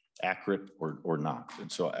it's accurate or not.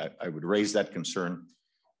 And so I would raise that concern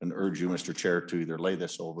and urge you, Mr. Chair, to either lay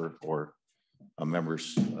this over or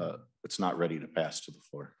members, it's not ready to pass to the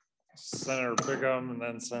floor. Senator Bigham and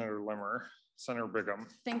then Senator Limmer. Senator Bigham.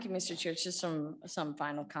 Thank you, Mr. Chair. Just some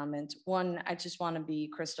final comments. One, I just want to be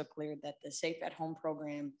crystal clear that the Safe at Home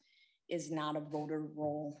program is not a voter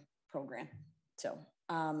roll program. So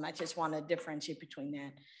I just want to differentiate between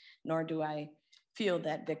that, nor do I feel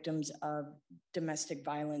that victims of domestic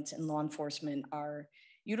violence and law enforcement are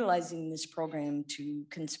utilizing this program to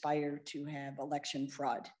conspire to have election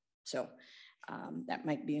fraud. So that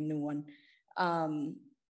might be a new one.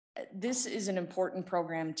 This is an important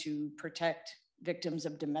program to protect victims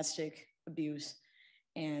of domestic abuse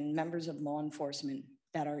and members of law enforcement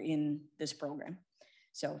that are in this program.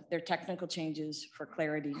 So there are technical changes for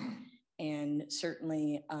clarity, and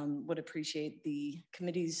certainly would appreciate the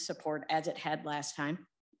committee's support as it had last time,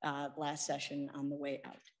 last session on the way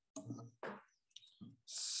out.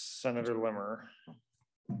 Senator Limmer.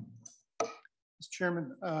 Mr.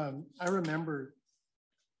 Chairman, I remember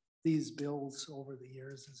these bills over the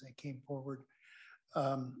years as they came forward.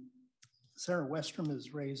 Senator Westrom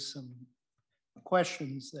has raised some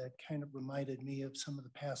questions that kind of reminded me of some of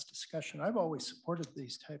the past discussion. I've always supported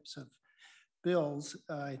these types of bills.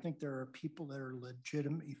 I think there are people that are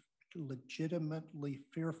legitimately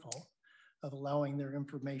fearful of allowing their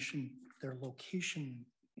information, their location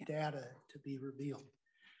data to be revealed.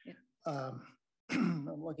 Yeah.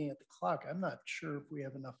 I'm looking at the clock. I'm not sure if we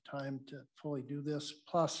have enough time to fully do this.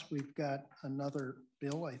 Plus, we've got another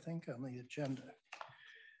bill, I think, on the agenda.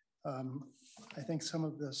 I think some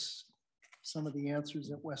of the answers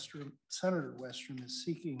that Senator Westrom is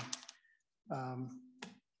seeking,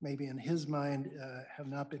 maybe in his mind, have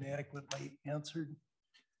not been adequately answered.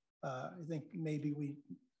 I think maybe we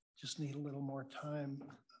just need a little more time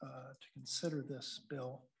to consider this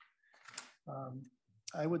bill.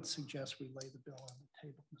 I would suggest we lay the bill on the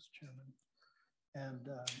table, Mr. Chairman, and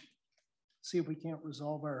see if we can't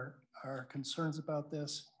resolve our concerns about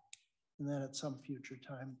this, and then at some future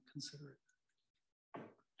time consider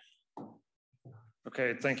it.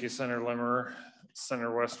 Okay, thank you, Senator Limmer. Senator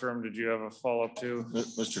Westrom, did you have a follow-up too?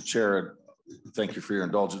 Mr. Chair, thank you for your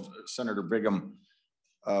indulgence. Senator Bigham,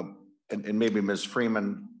 and maybe Ms.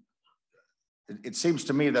 Freeman, it seems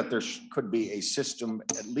to me that there could be a system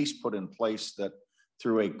at least put in place that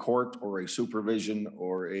through a court or a supervision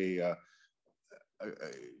or a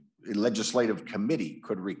legislative committee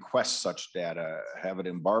could request such data, have it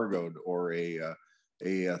embargoed, or a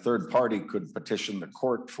third party could petition the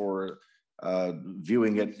court for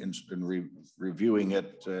viewing it and reviewing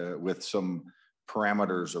it with some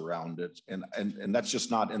parameters around it. And that's just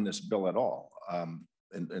not in this bill at all.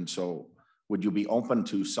 And so would you be open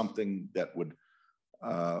to something that would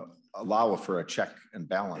allow for a check and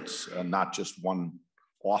balance, not just one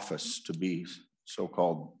office to be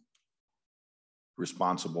so-called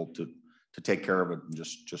responsible to take care of it, and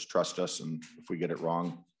just trust us, and if we get it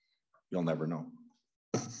wrong, you'll never know.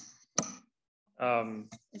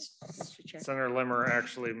 Senator Limmer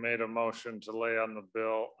actually made a motion to lay on the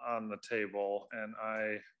bill on the table, and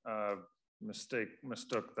I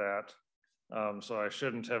mistook that. So I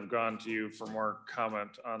shouldn't have gone to you for more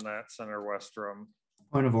comment on that, Senator Westrom.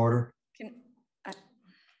 Point of order.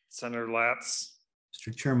 Senator Latz.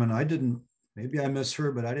 Mr. Chairman, maybe I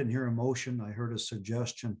misheard, but I didn't hear a motion. I heard a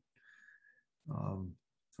suggestion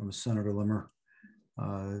from Senator Limmer.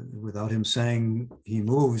 Without him saying he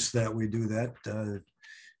moves that we do that,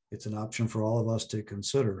 it's an option for all of us to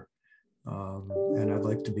consider. And I'd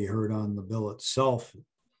like to be heard on the bill itself,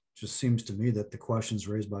 just seems to me that the questions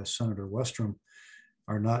raised by Senator Westrom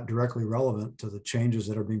are not directly relevant to the changes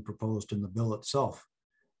that are being proposed in the bill itself.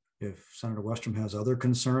 If Senator Westrom has other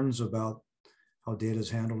concerns about how data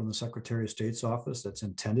is handled in the Secretary of State's office that's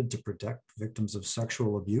intended to protect victims of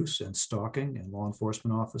sexual abuse and stalking and law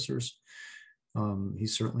enforcement officers,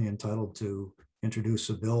 he's certainly entitled to introduce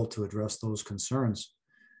a bill to address those concerns.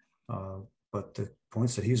 But the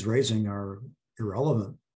points that he's raising are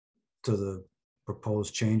irrelevant to the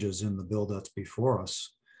proposed changes in the bill that's before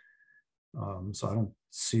us. So I don't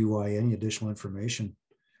see why any additional information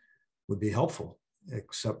would be helpful,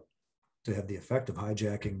 except to have the effect of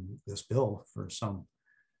hijacking this bill for some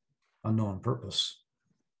unknown purpose.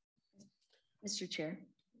 Mr. Chair.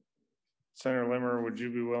 Senator Limmer, would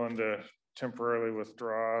you be willing to temporarily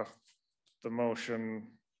withdraw the motion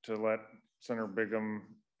to let Senator Bigham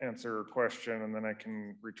answer a question, and then I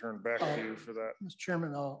can return back to you for that? Mr.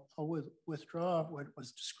 Chairman, I'll withdraw what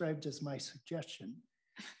was described as my suggestion,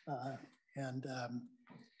 and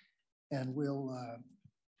we'll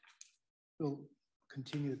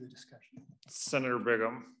continue the discussion. Senator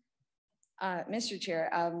Bigham. Mr. Chair,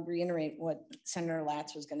 I'll reiterate what Senator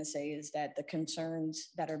Latz was going to say, is that the concerns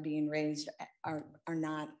that are being raised are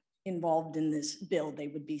not involved in this bill. They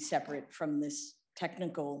would be separate from this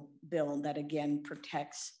technical bill that again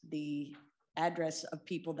protects the address of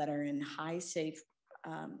people that are in high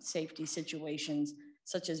safety situations,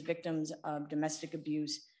 such as victims of domestic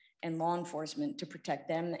abuse, and law enforcement to protect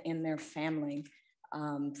them and their family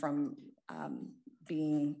from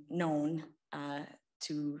being known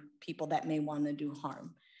to people that may want to do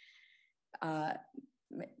harm.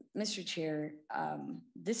 Mr. Chair,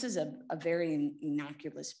 this is a very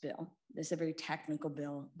innocuous bill. This is a very technical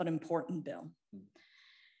bill, but important bill.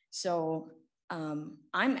 So I'm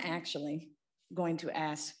actually going to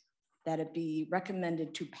ask that it be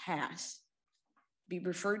recommended to pass, be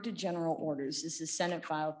referred to general orders. This is Senate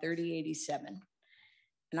File 3087.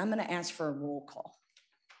 And I'm going to ask for a roll call.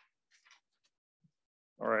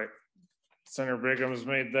 All right. Senator Bigham has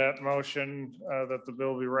made that motion that the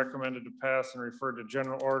bill be recommended to pass and referred to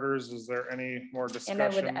general orders. Is there any more discussion?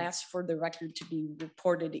 And I would ask for the record to be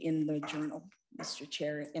reported in the journal, Mr.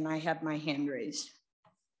 Chair, and I have my hand raised.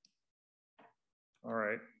 All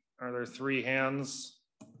right. Are there three hands?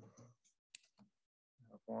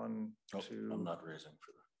 One, two. I'm not raising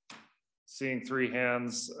for that. Seeing three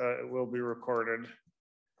hands, it will be recorded.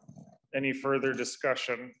 Any further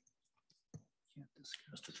discussion?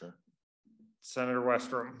 Mr. Chair. Senator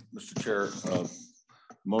Westrom. Mr. Chair,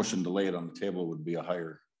 motion to lay it on the table would be a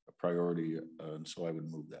higher priority, and so I would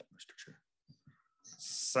move that, Mr. Chair.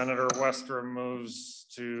 Senator Westrom moves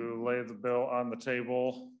to lay the bill on the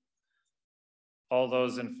table. All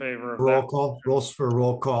those in favor of roll that? Call, rolls for a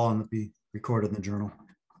roll call and be recorded in the journal.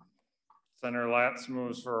 Senator Latz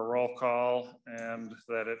moves for a roll call and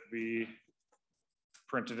that it be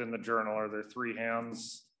printed in the journal. Are there three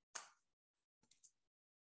hands?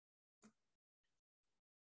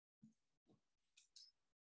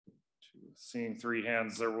 Seeing three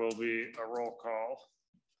hands, there will be a roll call.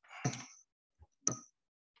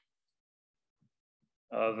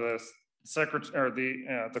 The secretary,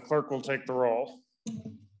 or the clerk will take the roll.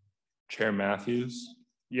 Chair Matthews.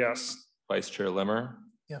 Yes. Vice Chair Limmer.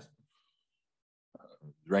 Yes.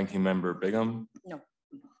 Ranking Member Bigham. No.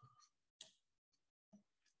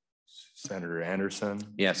 Senator Anderson.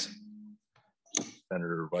 Yes.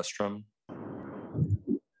 Senator Westrom.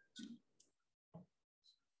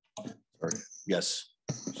 Sorry. Yes.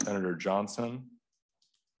 Senator Johnson.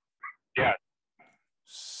 Yes.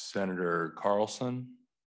 Senator Carlson.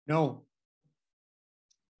 No.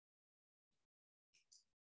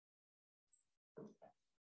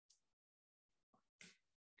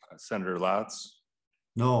 Senator Latz.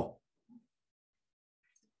 No.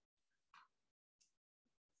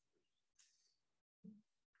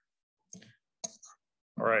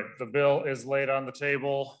 All right, the bill is laid on the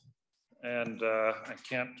table and I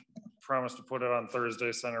can't promise to put it on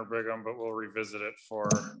Thursday, Senator Bigham, but we'll revisit it for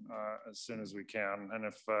as soon as we can. And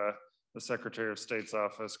if the Secretary of State's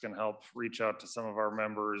office can help reach out to some of our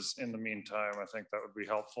members in the meantime, I think that would be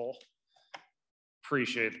helpful.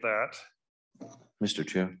 Appreciate that. Mr.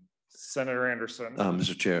 Chair. Senator Anderson.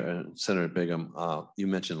 Mr. Chair, Senator Bigham, you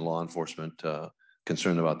mentioned law enforcement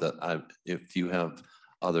concern about that. If you have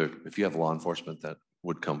law enforcement that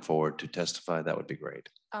would come forward to testify, that would be great.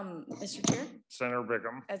 Mr. Chair? Senator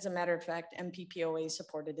Bigham. As a matter of fact, MPPOA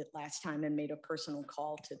supported it last time and made a personal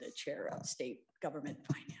call to the chair of state government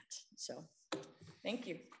finance. So thank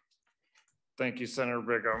you. Thank you, Senator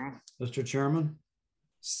Bigham. Mr. Chairman?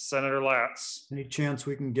 Senator Latz. Any chance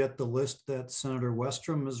we can get the list that Senator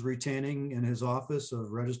Westrom is retaining in his office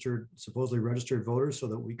of registered, supposedly registered voters, so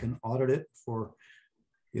that we can audit it for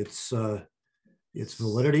its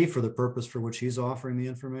validity for the purpose for which he's offering the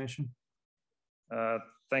information?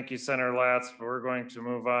 Thank you, Senator Latz. We're going to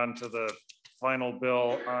move on to the final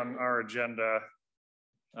bill on our agenda.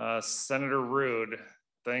 Senator Ruud,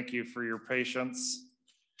 thank you for your patience.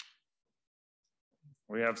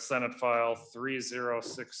 We have Senate File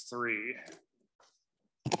 3063.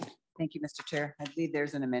 Thank you, Mr. Chair. I believe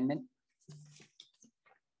there's an amendment.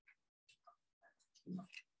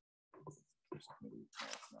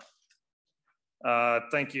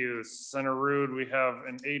 Thank you, Senator Ruud. We have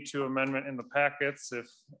an A2 amendment in the packets. If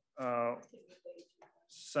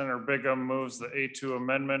Senator Bigham moves the A2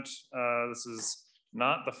 amendment, this is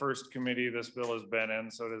not the first committee this bill has been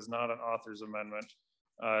in, so it is not an author's amendment.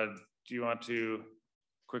 Do you want to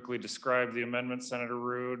quickly describe the amendment, Senator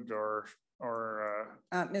Ruud, or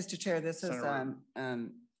Mr. Chair, this Senator is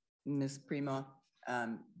Ms. Primo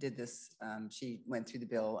did this. She went through the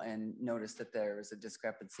bill and noticed that there was a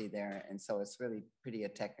discrepancy there, and so it's really pretty a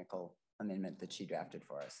technical amendment that she drafted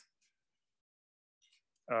for us.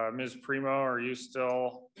 Ms. Primo, are you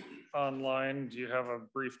still online? Do you have a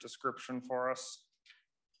brief description for us?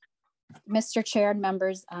 Mr. Chair and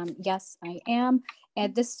members, yes, I am.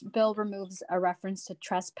 And this bill removes a reference to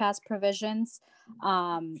trespass provisions.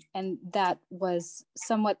 And that was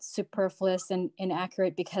somewhat superfluous and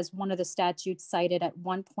inaccurate because one of the statutes cited at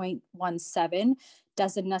 1.17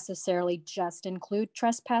 doesn't necessarily just include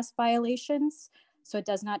trespass violations. So it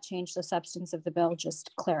does not change the substance of the bill,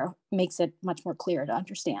 just makes it much more clear to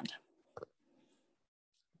understand.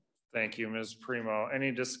 Thank you, Ms. Primo.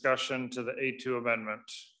 Any discussion to the A2 amendment?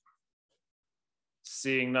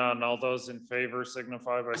 Seeing none, all those in favor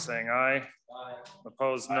signify by saying aye. Aye.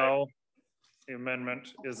 Opposed, no. The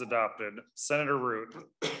amendment is adopted. Senator Ruud.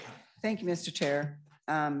 Thank you, Mr. Chair.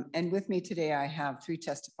 And with me today, I have three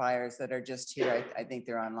testifiers that are just here. I think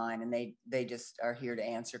they're online, and they just are here to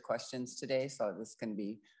answer questions today. So this can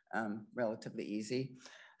be relatively easy.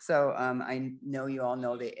 So I know you all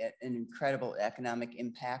know an incredible economic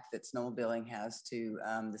impact that snowmobiling has to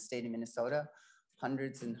the state of Minnesota.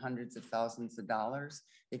 Hundreds and hundreds of thousands of dollars.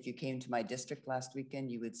 If you came to my district last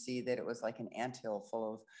weekend, you would see that it was like an anthill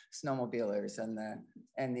full of snowmobilers, and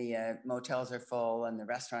the motels are full and the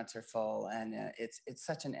restaurants are full, and it's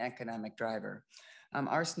such an economic driver.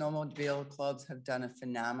 Our snowmobile clubs have done a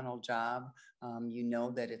phenomenal job. You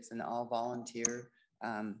know that it's an all volunteer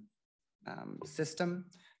system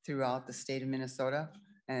throughout the state of Minnesota.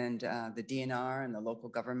 And the DNR and the local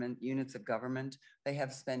government units of government, they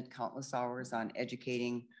have spent countless hours on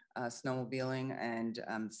educating snowmobiling and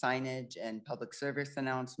signage and public service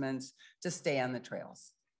announcements to stay on the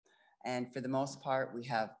trails. And for the most part, we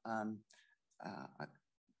have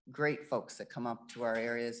great folks that come up to our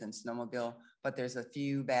areas and snowmobile, but there's a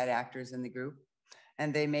few bad actors in the group,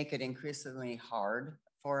 and they make it increasingly hard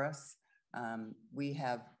for us. We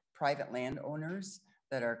have private landowners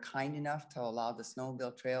that are kind enough to allow the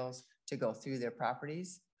snowmobile trails to go through their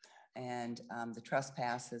properties. And the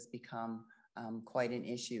trespass has become quite an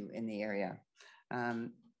issue in the area.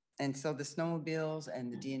 And so the snowmobiles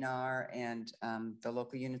and the DNR and the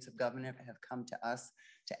local units of government have come to us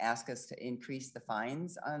to ask us to increase the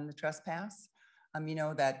fines on the trespass. You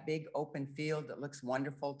know, that big open field that looks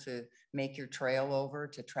wonderful to make your trail over,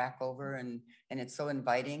 to track over, and it's so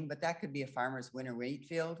inviting, but that could be a farmer's winter wheat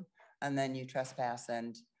field. And then you trespass,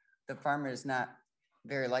 and the farmer is not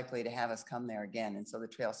very likely to have us come there again. And so the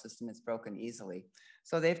trail system is broken easily.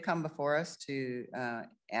 So they've come before us to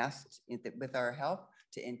ask with our help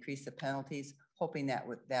to increase the penalties, hoping that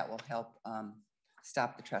that will help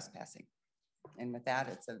stop the trespassing. And with that,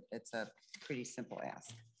 it's a pretty simple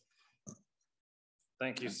ask.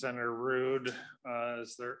 Thank you, Senator Ruud.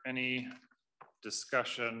 Is there any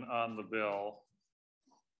discussion on the bill?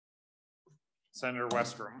 Senator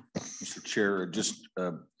Westrom. Mr. Chair, just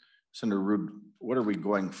Senator Ruud, what are we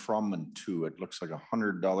going from and to? It looks like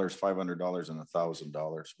 $100, $500, and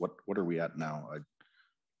 $1,000. What are we at now? It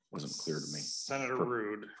wasn't clear to me. Senator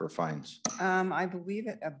Ruud. For fines. I believe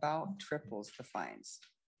it about triples the fines.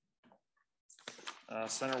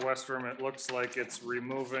 Senator Westrom, it looks like it's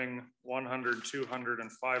removing 100, 200, and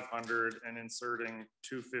 500 and inserting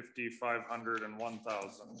 250, 500, and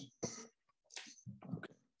 1,000.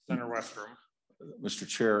 Okay. Senator Westrom. Mr.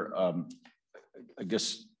 Chair, I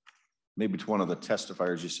guess maybe to one of the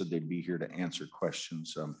testifiers, you said they'd be here to answer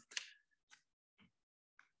questions. A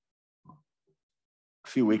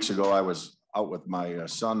few weeks ago, I was out with my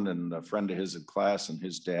son and a friend of his in class and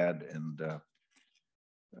his dad, and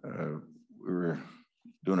we were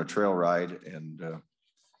doing a trail ride, and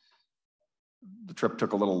the trip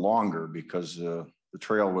took a little longer because the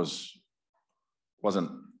trail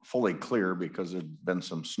wasn't fully clear because there'd been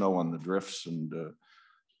some snow on the drifts, and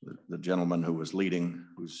the gentleman who was leading,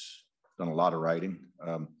 who's done a lot of riding,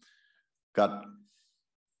 got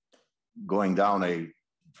going down a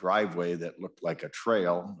driveway that looked like a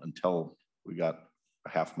trail until we got a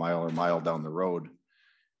half mile or mile down the road.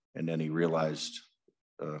 And then he realized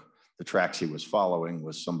the tracks he was following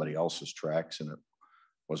was somebody else's tracks, and it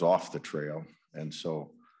was off the trail. And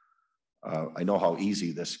so I know how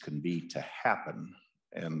easy this can be to happen.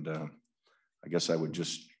 And I guess I would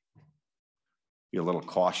just be a little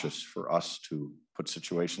cautious for us to put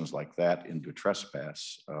situations like that into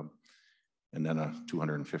trespass, and then a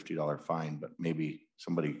 $250 fine, but maybe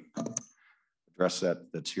somebody address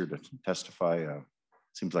that that's here to testify.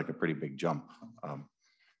 Seems like a pretty big jump.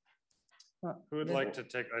 Who would like to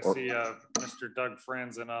take, I see Mr. Doug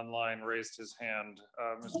Franzen online raised his hand.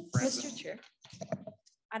 Mr. Franzen. Mr. Chair,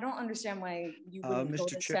 I don't understand why you wouldn't go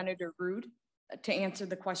to Senator Ruud to answer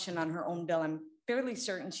the question on her own bill. I'm fairly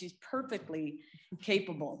certain she's perfectly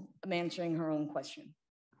capable of answering her own question.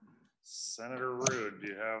 Senator Ruud, do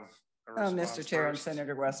you have a response? Mr. Chair, I'm first?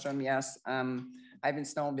 Senator Westrom. Yes, I've been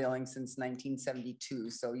snowmobiling since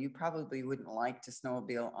 1972, so you probably wouldn't like to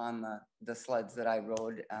snowmobile on the sleds that I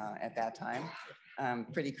rode at that time.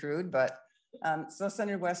 Pretty crude, but so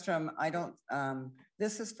Senator Westrom, I don't.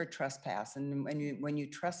 This is for trespass, and when you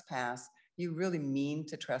trespass, you really mean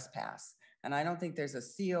to trespass. And I don't think there's a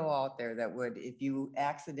CO out there that would, if you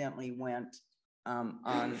accidentally went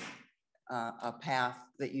on a path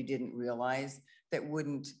that you didn't realize, that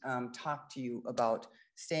wouldn't talk to you about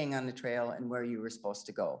staying on the trail and where you were supposed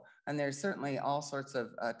to go. And there's certainly all sorts of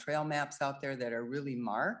trail maps out there that are really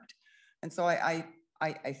marked. And so I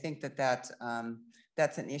think that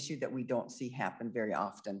that's an issue that we don't see happen very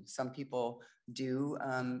often. Some people do,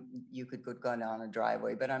 you could go down a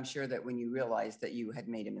driveway, but I'm sure that when you realize that you had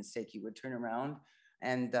made a mistake, you would turn around.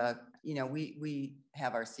 And you know, we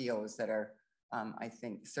have our COs that are, I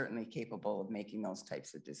think, certainly capable of making those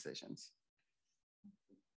types of decisions.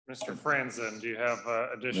 Mr. Franzen, do you have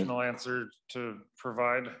additional answer to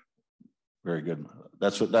provide? Very good.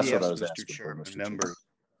 That's what I was Mr. asking Chairman, for, Mr. member.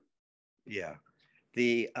 Yeah.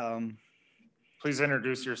 The please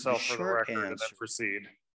introduce yourself for the record and then proceed.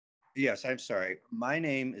 Yes, I'm sorry. My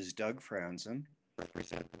name is Doug Franzen.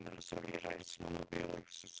 Represent the Minnesota United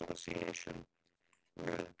Snowmobilers Association.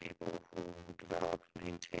 We're the people who develop,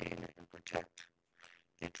 maintain, and protect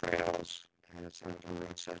the trails. And as Senator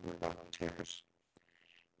Ruud said, we're volunteers.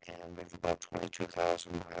 And we have about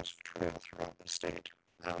 22,000 miles of trail throughout the state,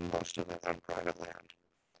 most of it on private land.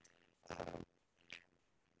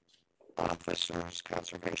 Officers,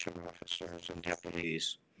 conservation officers, and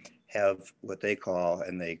deputies have what they call,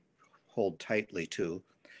 and they hold tightly to,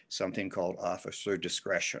 something called officer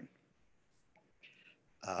discretion.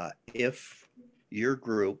 If your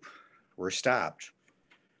group were stopped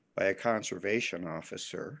by a conservation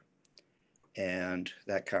officer and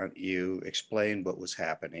you explained what was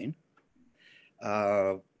happening,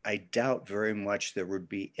 I doubt very much there would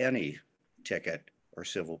be any ticket or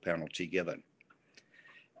civil penalty given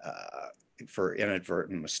for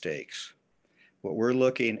inadvertent mistakes. What we're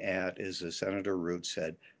looking at is, as Senator Ruud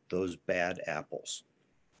said, those bad apples,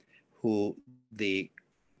 who the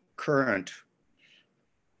current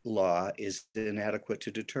law is inadequate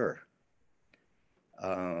to deter.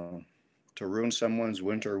 To ruin someone's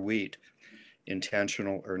winter wheat,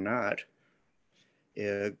 intentional or not,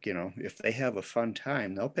 you know, if they have a fun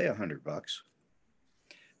time, they'll pay $100.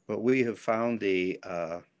 But we have found the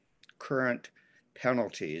current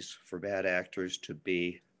penalties for bad actors to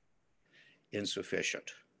be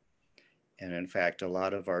insufficient. And in fact, a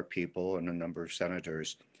lot of our people and a number of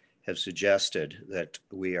senators have suggested that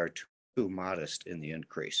we are too modest in the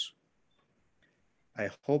increase. I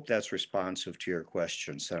hope that's responsive to your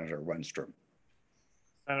question, Senator Wenstrom.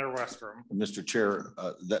 Senator Westrom. Mr. Chair,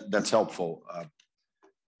 that's helpful.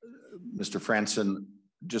 Mr. Franzen,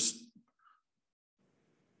 just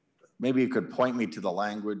maybe you could point me to the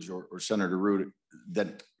language, or Senator Ruud,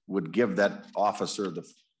 that would give that officer the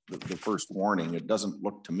first warning. It doesn't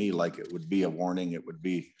look to me like it would be a warning. It would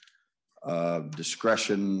be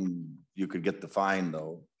discretion. You could get the fine,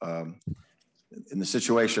 though. In the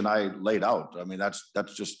situation I laid out, I mean, that's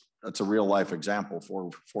a real life example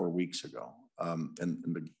 4 weeks ago.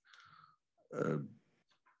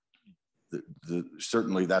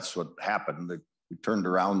 Certainly that's what happened. We turned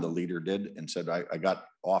around, the leader did, and said, I got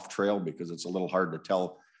off trail because it's a little hard to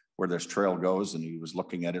tell where this trail goes. And he was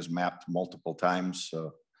looking at his map multiple times.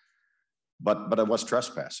 But I was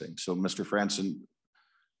trespassing. So Mr. Franzen,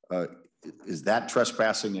 is that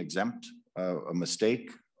trespassing exempt, a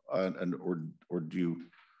mistake? Or do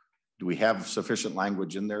we have sufficient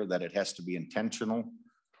language in there that it has to be intentional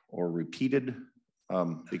or repeated?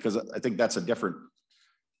 Because I think that's a different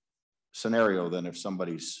scenario than if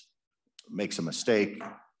somebody's makes a mistake,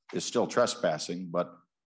 is still trespassing, but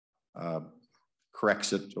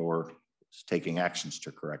corrects it or is taking actions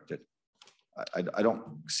to correct it. I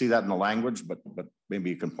don't see that in the language, but maybe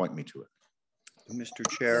you can point me to it. Mr.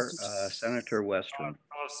 Chair, Senator Westrom.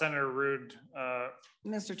 Senator Ruud.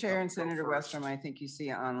 Mr. Chair and Senator Westrom, I think you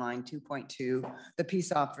see on line 2.2, the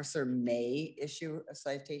peace officer may issue a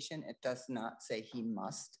citation. It does not say he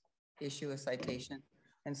must issue a citation.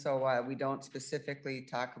 And so while we don't specifically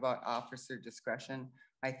talk about officer discretion,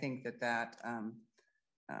 I think that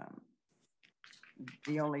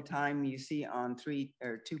the only time you see on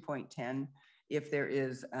 2.10, if there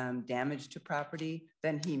is damage to property,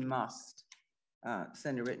 then he must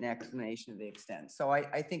send a written explanation of the extent. So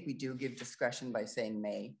I think we do give discretion by saying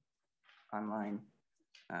may on line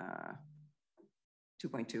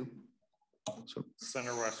 2.2. So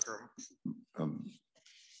Senator Westrom.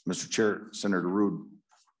 Mr. Chair, Senator Ruud,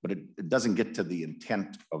 but it doesn't get to the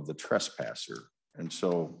intent of the trespasser. And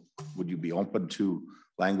so would you be open to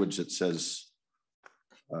language that says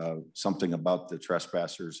something about the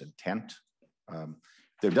trespasser's intent? If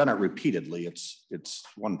they've done it repeatedly, it's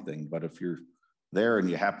one thing, but if you're there and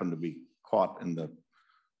you happen to be caught in the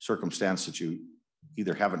circumstance that you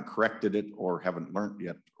either haven't corrected it or haven't learned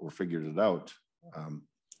yet or figured it out,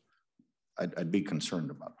 I'd be concerned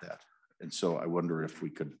about that. And so I wonder if we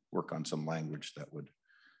could work on some language that would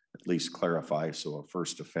at least clarify. So a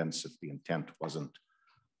first offense, if the intent wasn't,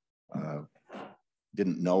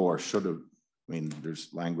 didn't know or should have, I mean, there's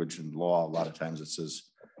language in law a lot of times that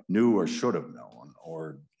says knew or should have known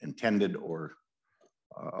or intended or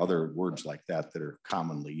other words like that that are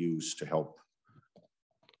commonly used to help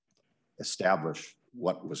establish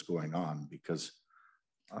what was going on, because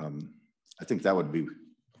I think that would be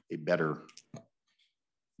a better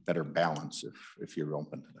balance if you're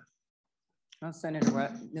open to that. Well, Senator,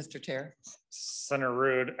 Mr. Chair. Senator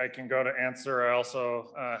Ruud, I can go to answer. I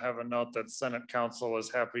also have a note that Senate Council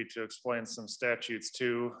is happy to explain some statutes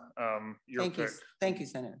too. Thank you,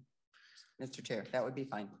 Senator. Mr. Chair, that would be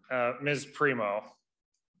fine. Ms. Primo.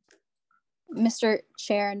 Mr.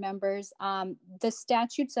 Chair and members, the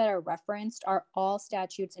statutes that are referenced are all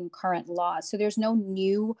statutes in current law. So there's no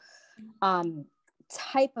new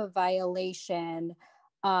type of violation.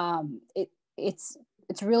 It's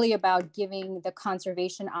really about giving the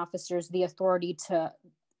conservation officers the authority to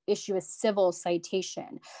issue a civil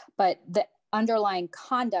citation, but the underlying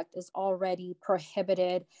conduct is already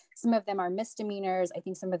prohibited. Some of them are misdemeanors. I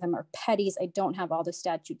think some of them are petties. I don't have all the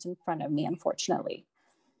statutes in front of me, unfortunately.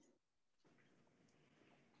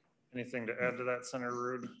 Anything to add to that, Senator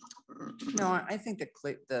Ruud? No, I think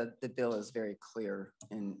the bill is very clear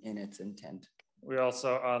in its intent. We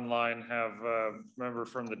also online have a member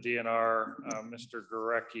from the DNR, Mr.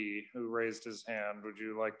 Gorecki, who raised his hand. Would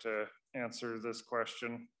you like to answer this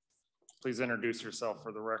question? Please introduce yourself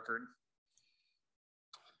for the record.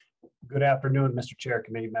 Good afternoon, Mr. Chair,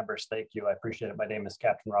 committee members. Thank you. I appreciate it. My name is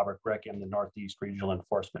Captain Robert Gorecki. I'm the Northeast Regional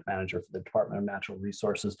Enforcement Manager for the Department of Natural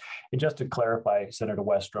Resources. And just to clarify Senator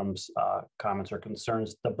Westrom's comments or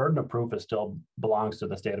concerns, the burden of proof still belongs to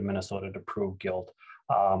the state of Minnesota to prove guilt.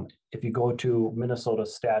 If you go to Minnesota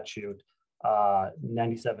statute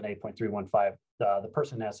 97A.315, the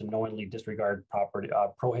person has to knowingly disregard property,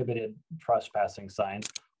 prohibited trespassing signs,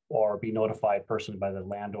 or be notified personally by the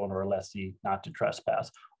landowner or lessee not to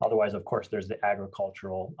trespass. Otherwise, of course, there's the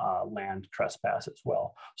agricultural land trespass as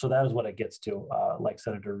well. So that is what it gets to, like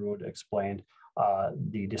Senator Ruud explained.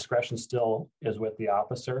 The discretion still is with the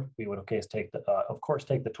officer. We would, of course,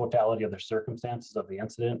 take the totality of the circumstances of the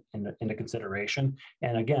incident into consideration.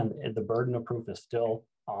 And again, the burden of proof is still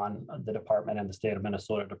on the department and the state of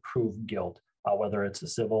Minnesota to prove guilt, whether it's a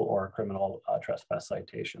civil or a criminal trespass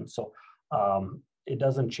citation. So it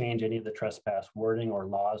doesn't change any of the trespass wording or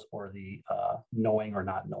laws or the knowing or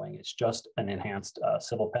not knowing. It's just an enhanced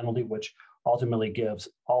civil penalty, which ultimately gives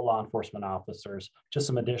all law enforcement officers just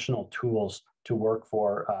some additional tools to work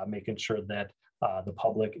for making sure that the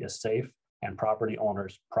public is safe and property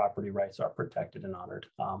owners' property rights are protected and honored,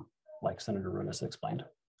 like Senator Ruud has explained.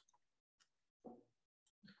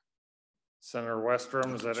 Senator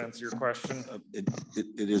Westrom, does that answer your question?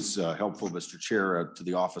 It is helpful, Mr. Chair, to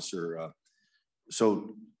the officer.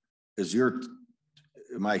 So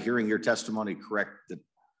am I hearing your testimony correct that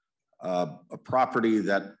a property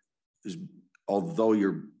that is, although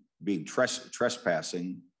you're being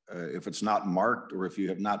trespassing, if it's not marked or if you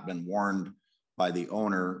have not been warned by the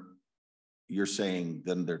owner, you're saying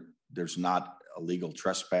then there's not a legal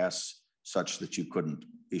trespass such that you couldn't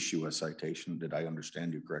issue a citation. Did I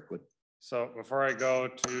understand you correctly? So before I go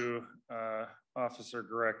to Officer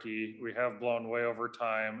Gurecki, we have blown way over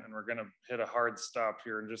time and we're gonna hit a hard stop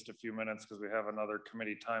here in just a few minutes because we have another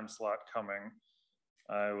committee time slot coming.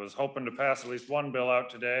 I was hoping to pass at least one bill out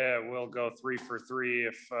today. I will go 3 for 3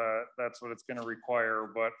 if that's what it's gonna require,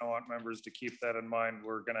 but I want members to keep that in mind.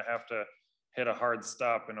 We're gonna have to hit a hard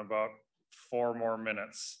stop in about 4 more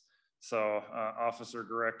minutes. So Officer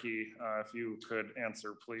Gurecki, if you could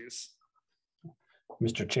answer, please.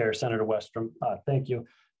 Mr. Chair, Senator Westrom, thank you.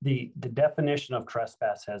 The definition of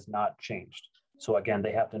trespass has not changed. So again,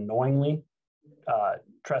 they have to knowingly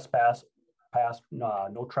trespass, pass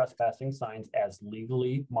no trespassing signs as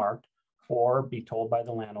legally marked, or be told by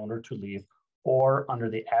the landowner to leave, or under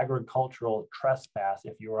the agricultural trespass,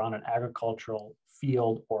 if you are on an agricultural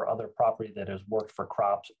field or other property that is worked for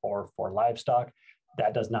crops or for livestock,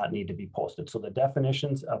 that does not need to be posted. So the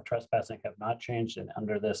definitions of trespassing have not changed, and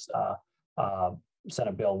under this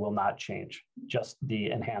Senate bill will not change, just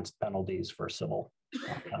the enhanced penalties for civil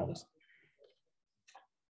penalties.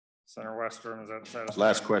 Senator Western, is that satisfactory?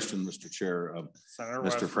 Last question, Mr. Chair. Senator Mr.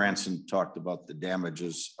 Western. Franson talked about the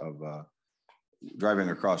damages of driving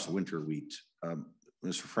across winter wheat.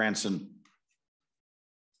 Mr. Franson,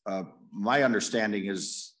 my understanding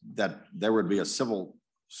is that there would be a civil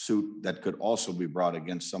suit that could also be brought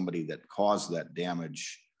against somebody that caused that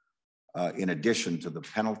damage in addition to the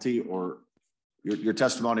penalty, or your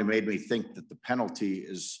testimony made me think that the penalty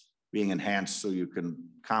is being enhanced so you can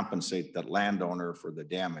compensate that landowner for the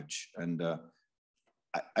damage. And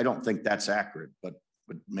I don't think that's accurate, but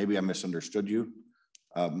maybe I misunderstood you.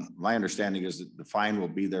 My understanding is that the fine will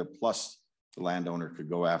be there, plus the landowner could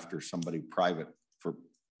go after somebody private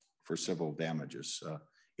for civil damages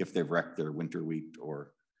if they've wrecked their winter wheat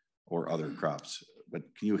or other crops. But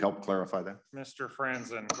can you help clarify that? Mr.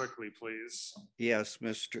 Franzen, quickly, please. Yes,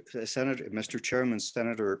 Mr. Chairman,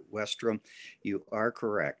 Senator Westrom, you are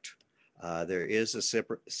correct. There is a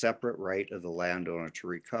separate right of the landowner to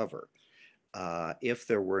recover. If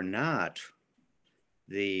there were not,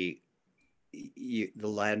 the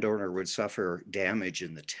landowner would suffer damage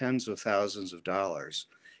in the tens of thousands of dollars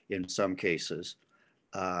in some cases,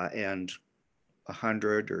 and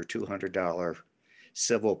 $100 or $200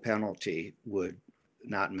 civil penalty would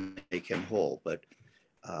not make him whole. But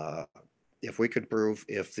if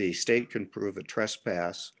the state can prove a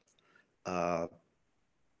trespass, that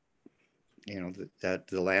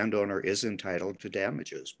the landowner is entitled to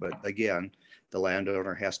damages. But again, the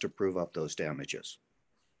landowner has to prove up those damages.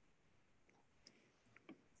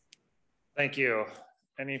 Thank you.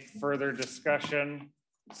 Any further discussion?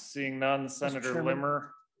 Seeing none, Senator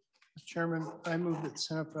Limmer. Mr. Chairman, I move that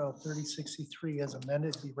Senate File 3063 as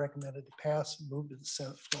amended be recommended to pass and move to the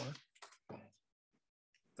Senate floor.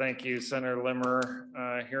 Thank you, Senator Limmer.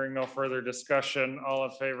 Hearing no further discussion, all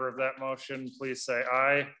in favor of that motion, please say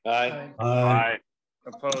aye. Aye. Aye. Aye.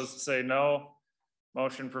 Opposed, say no.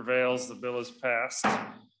 Motion prevails. The bill is passed.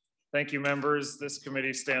 Thank you, members. This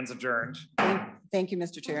committee stands adjourned. Thank you,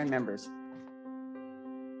 Mr. Chair and members.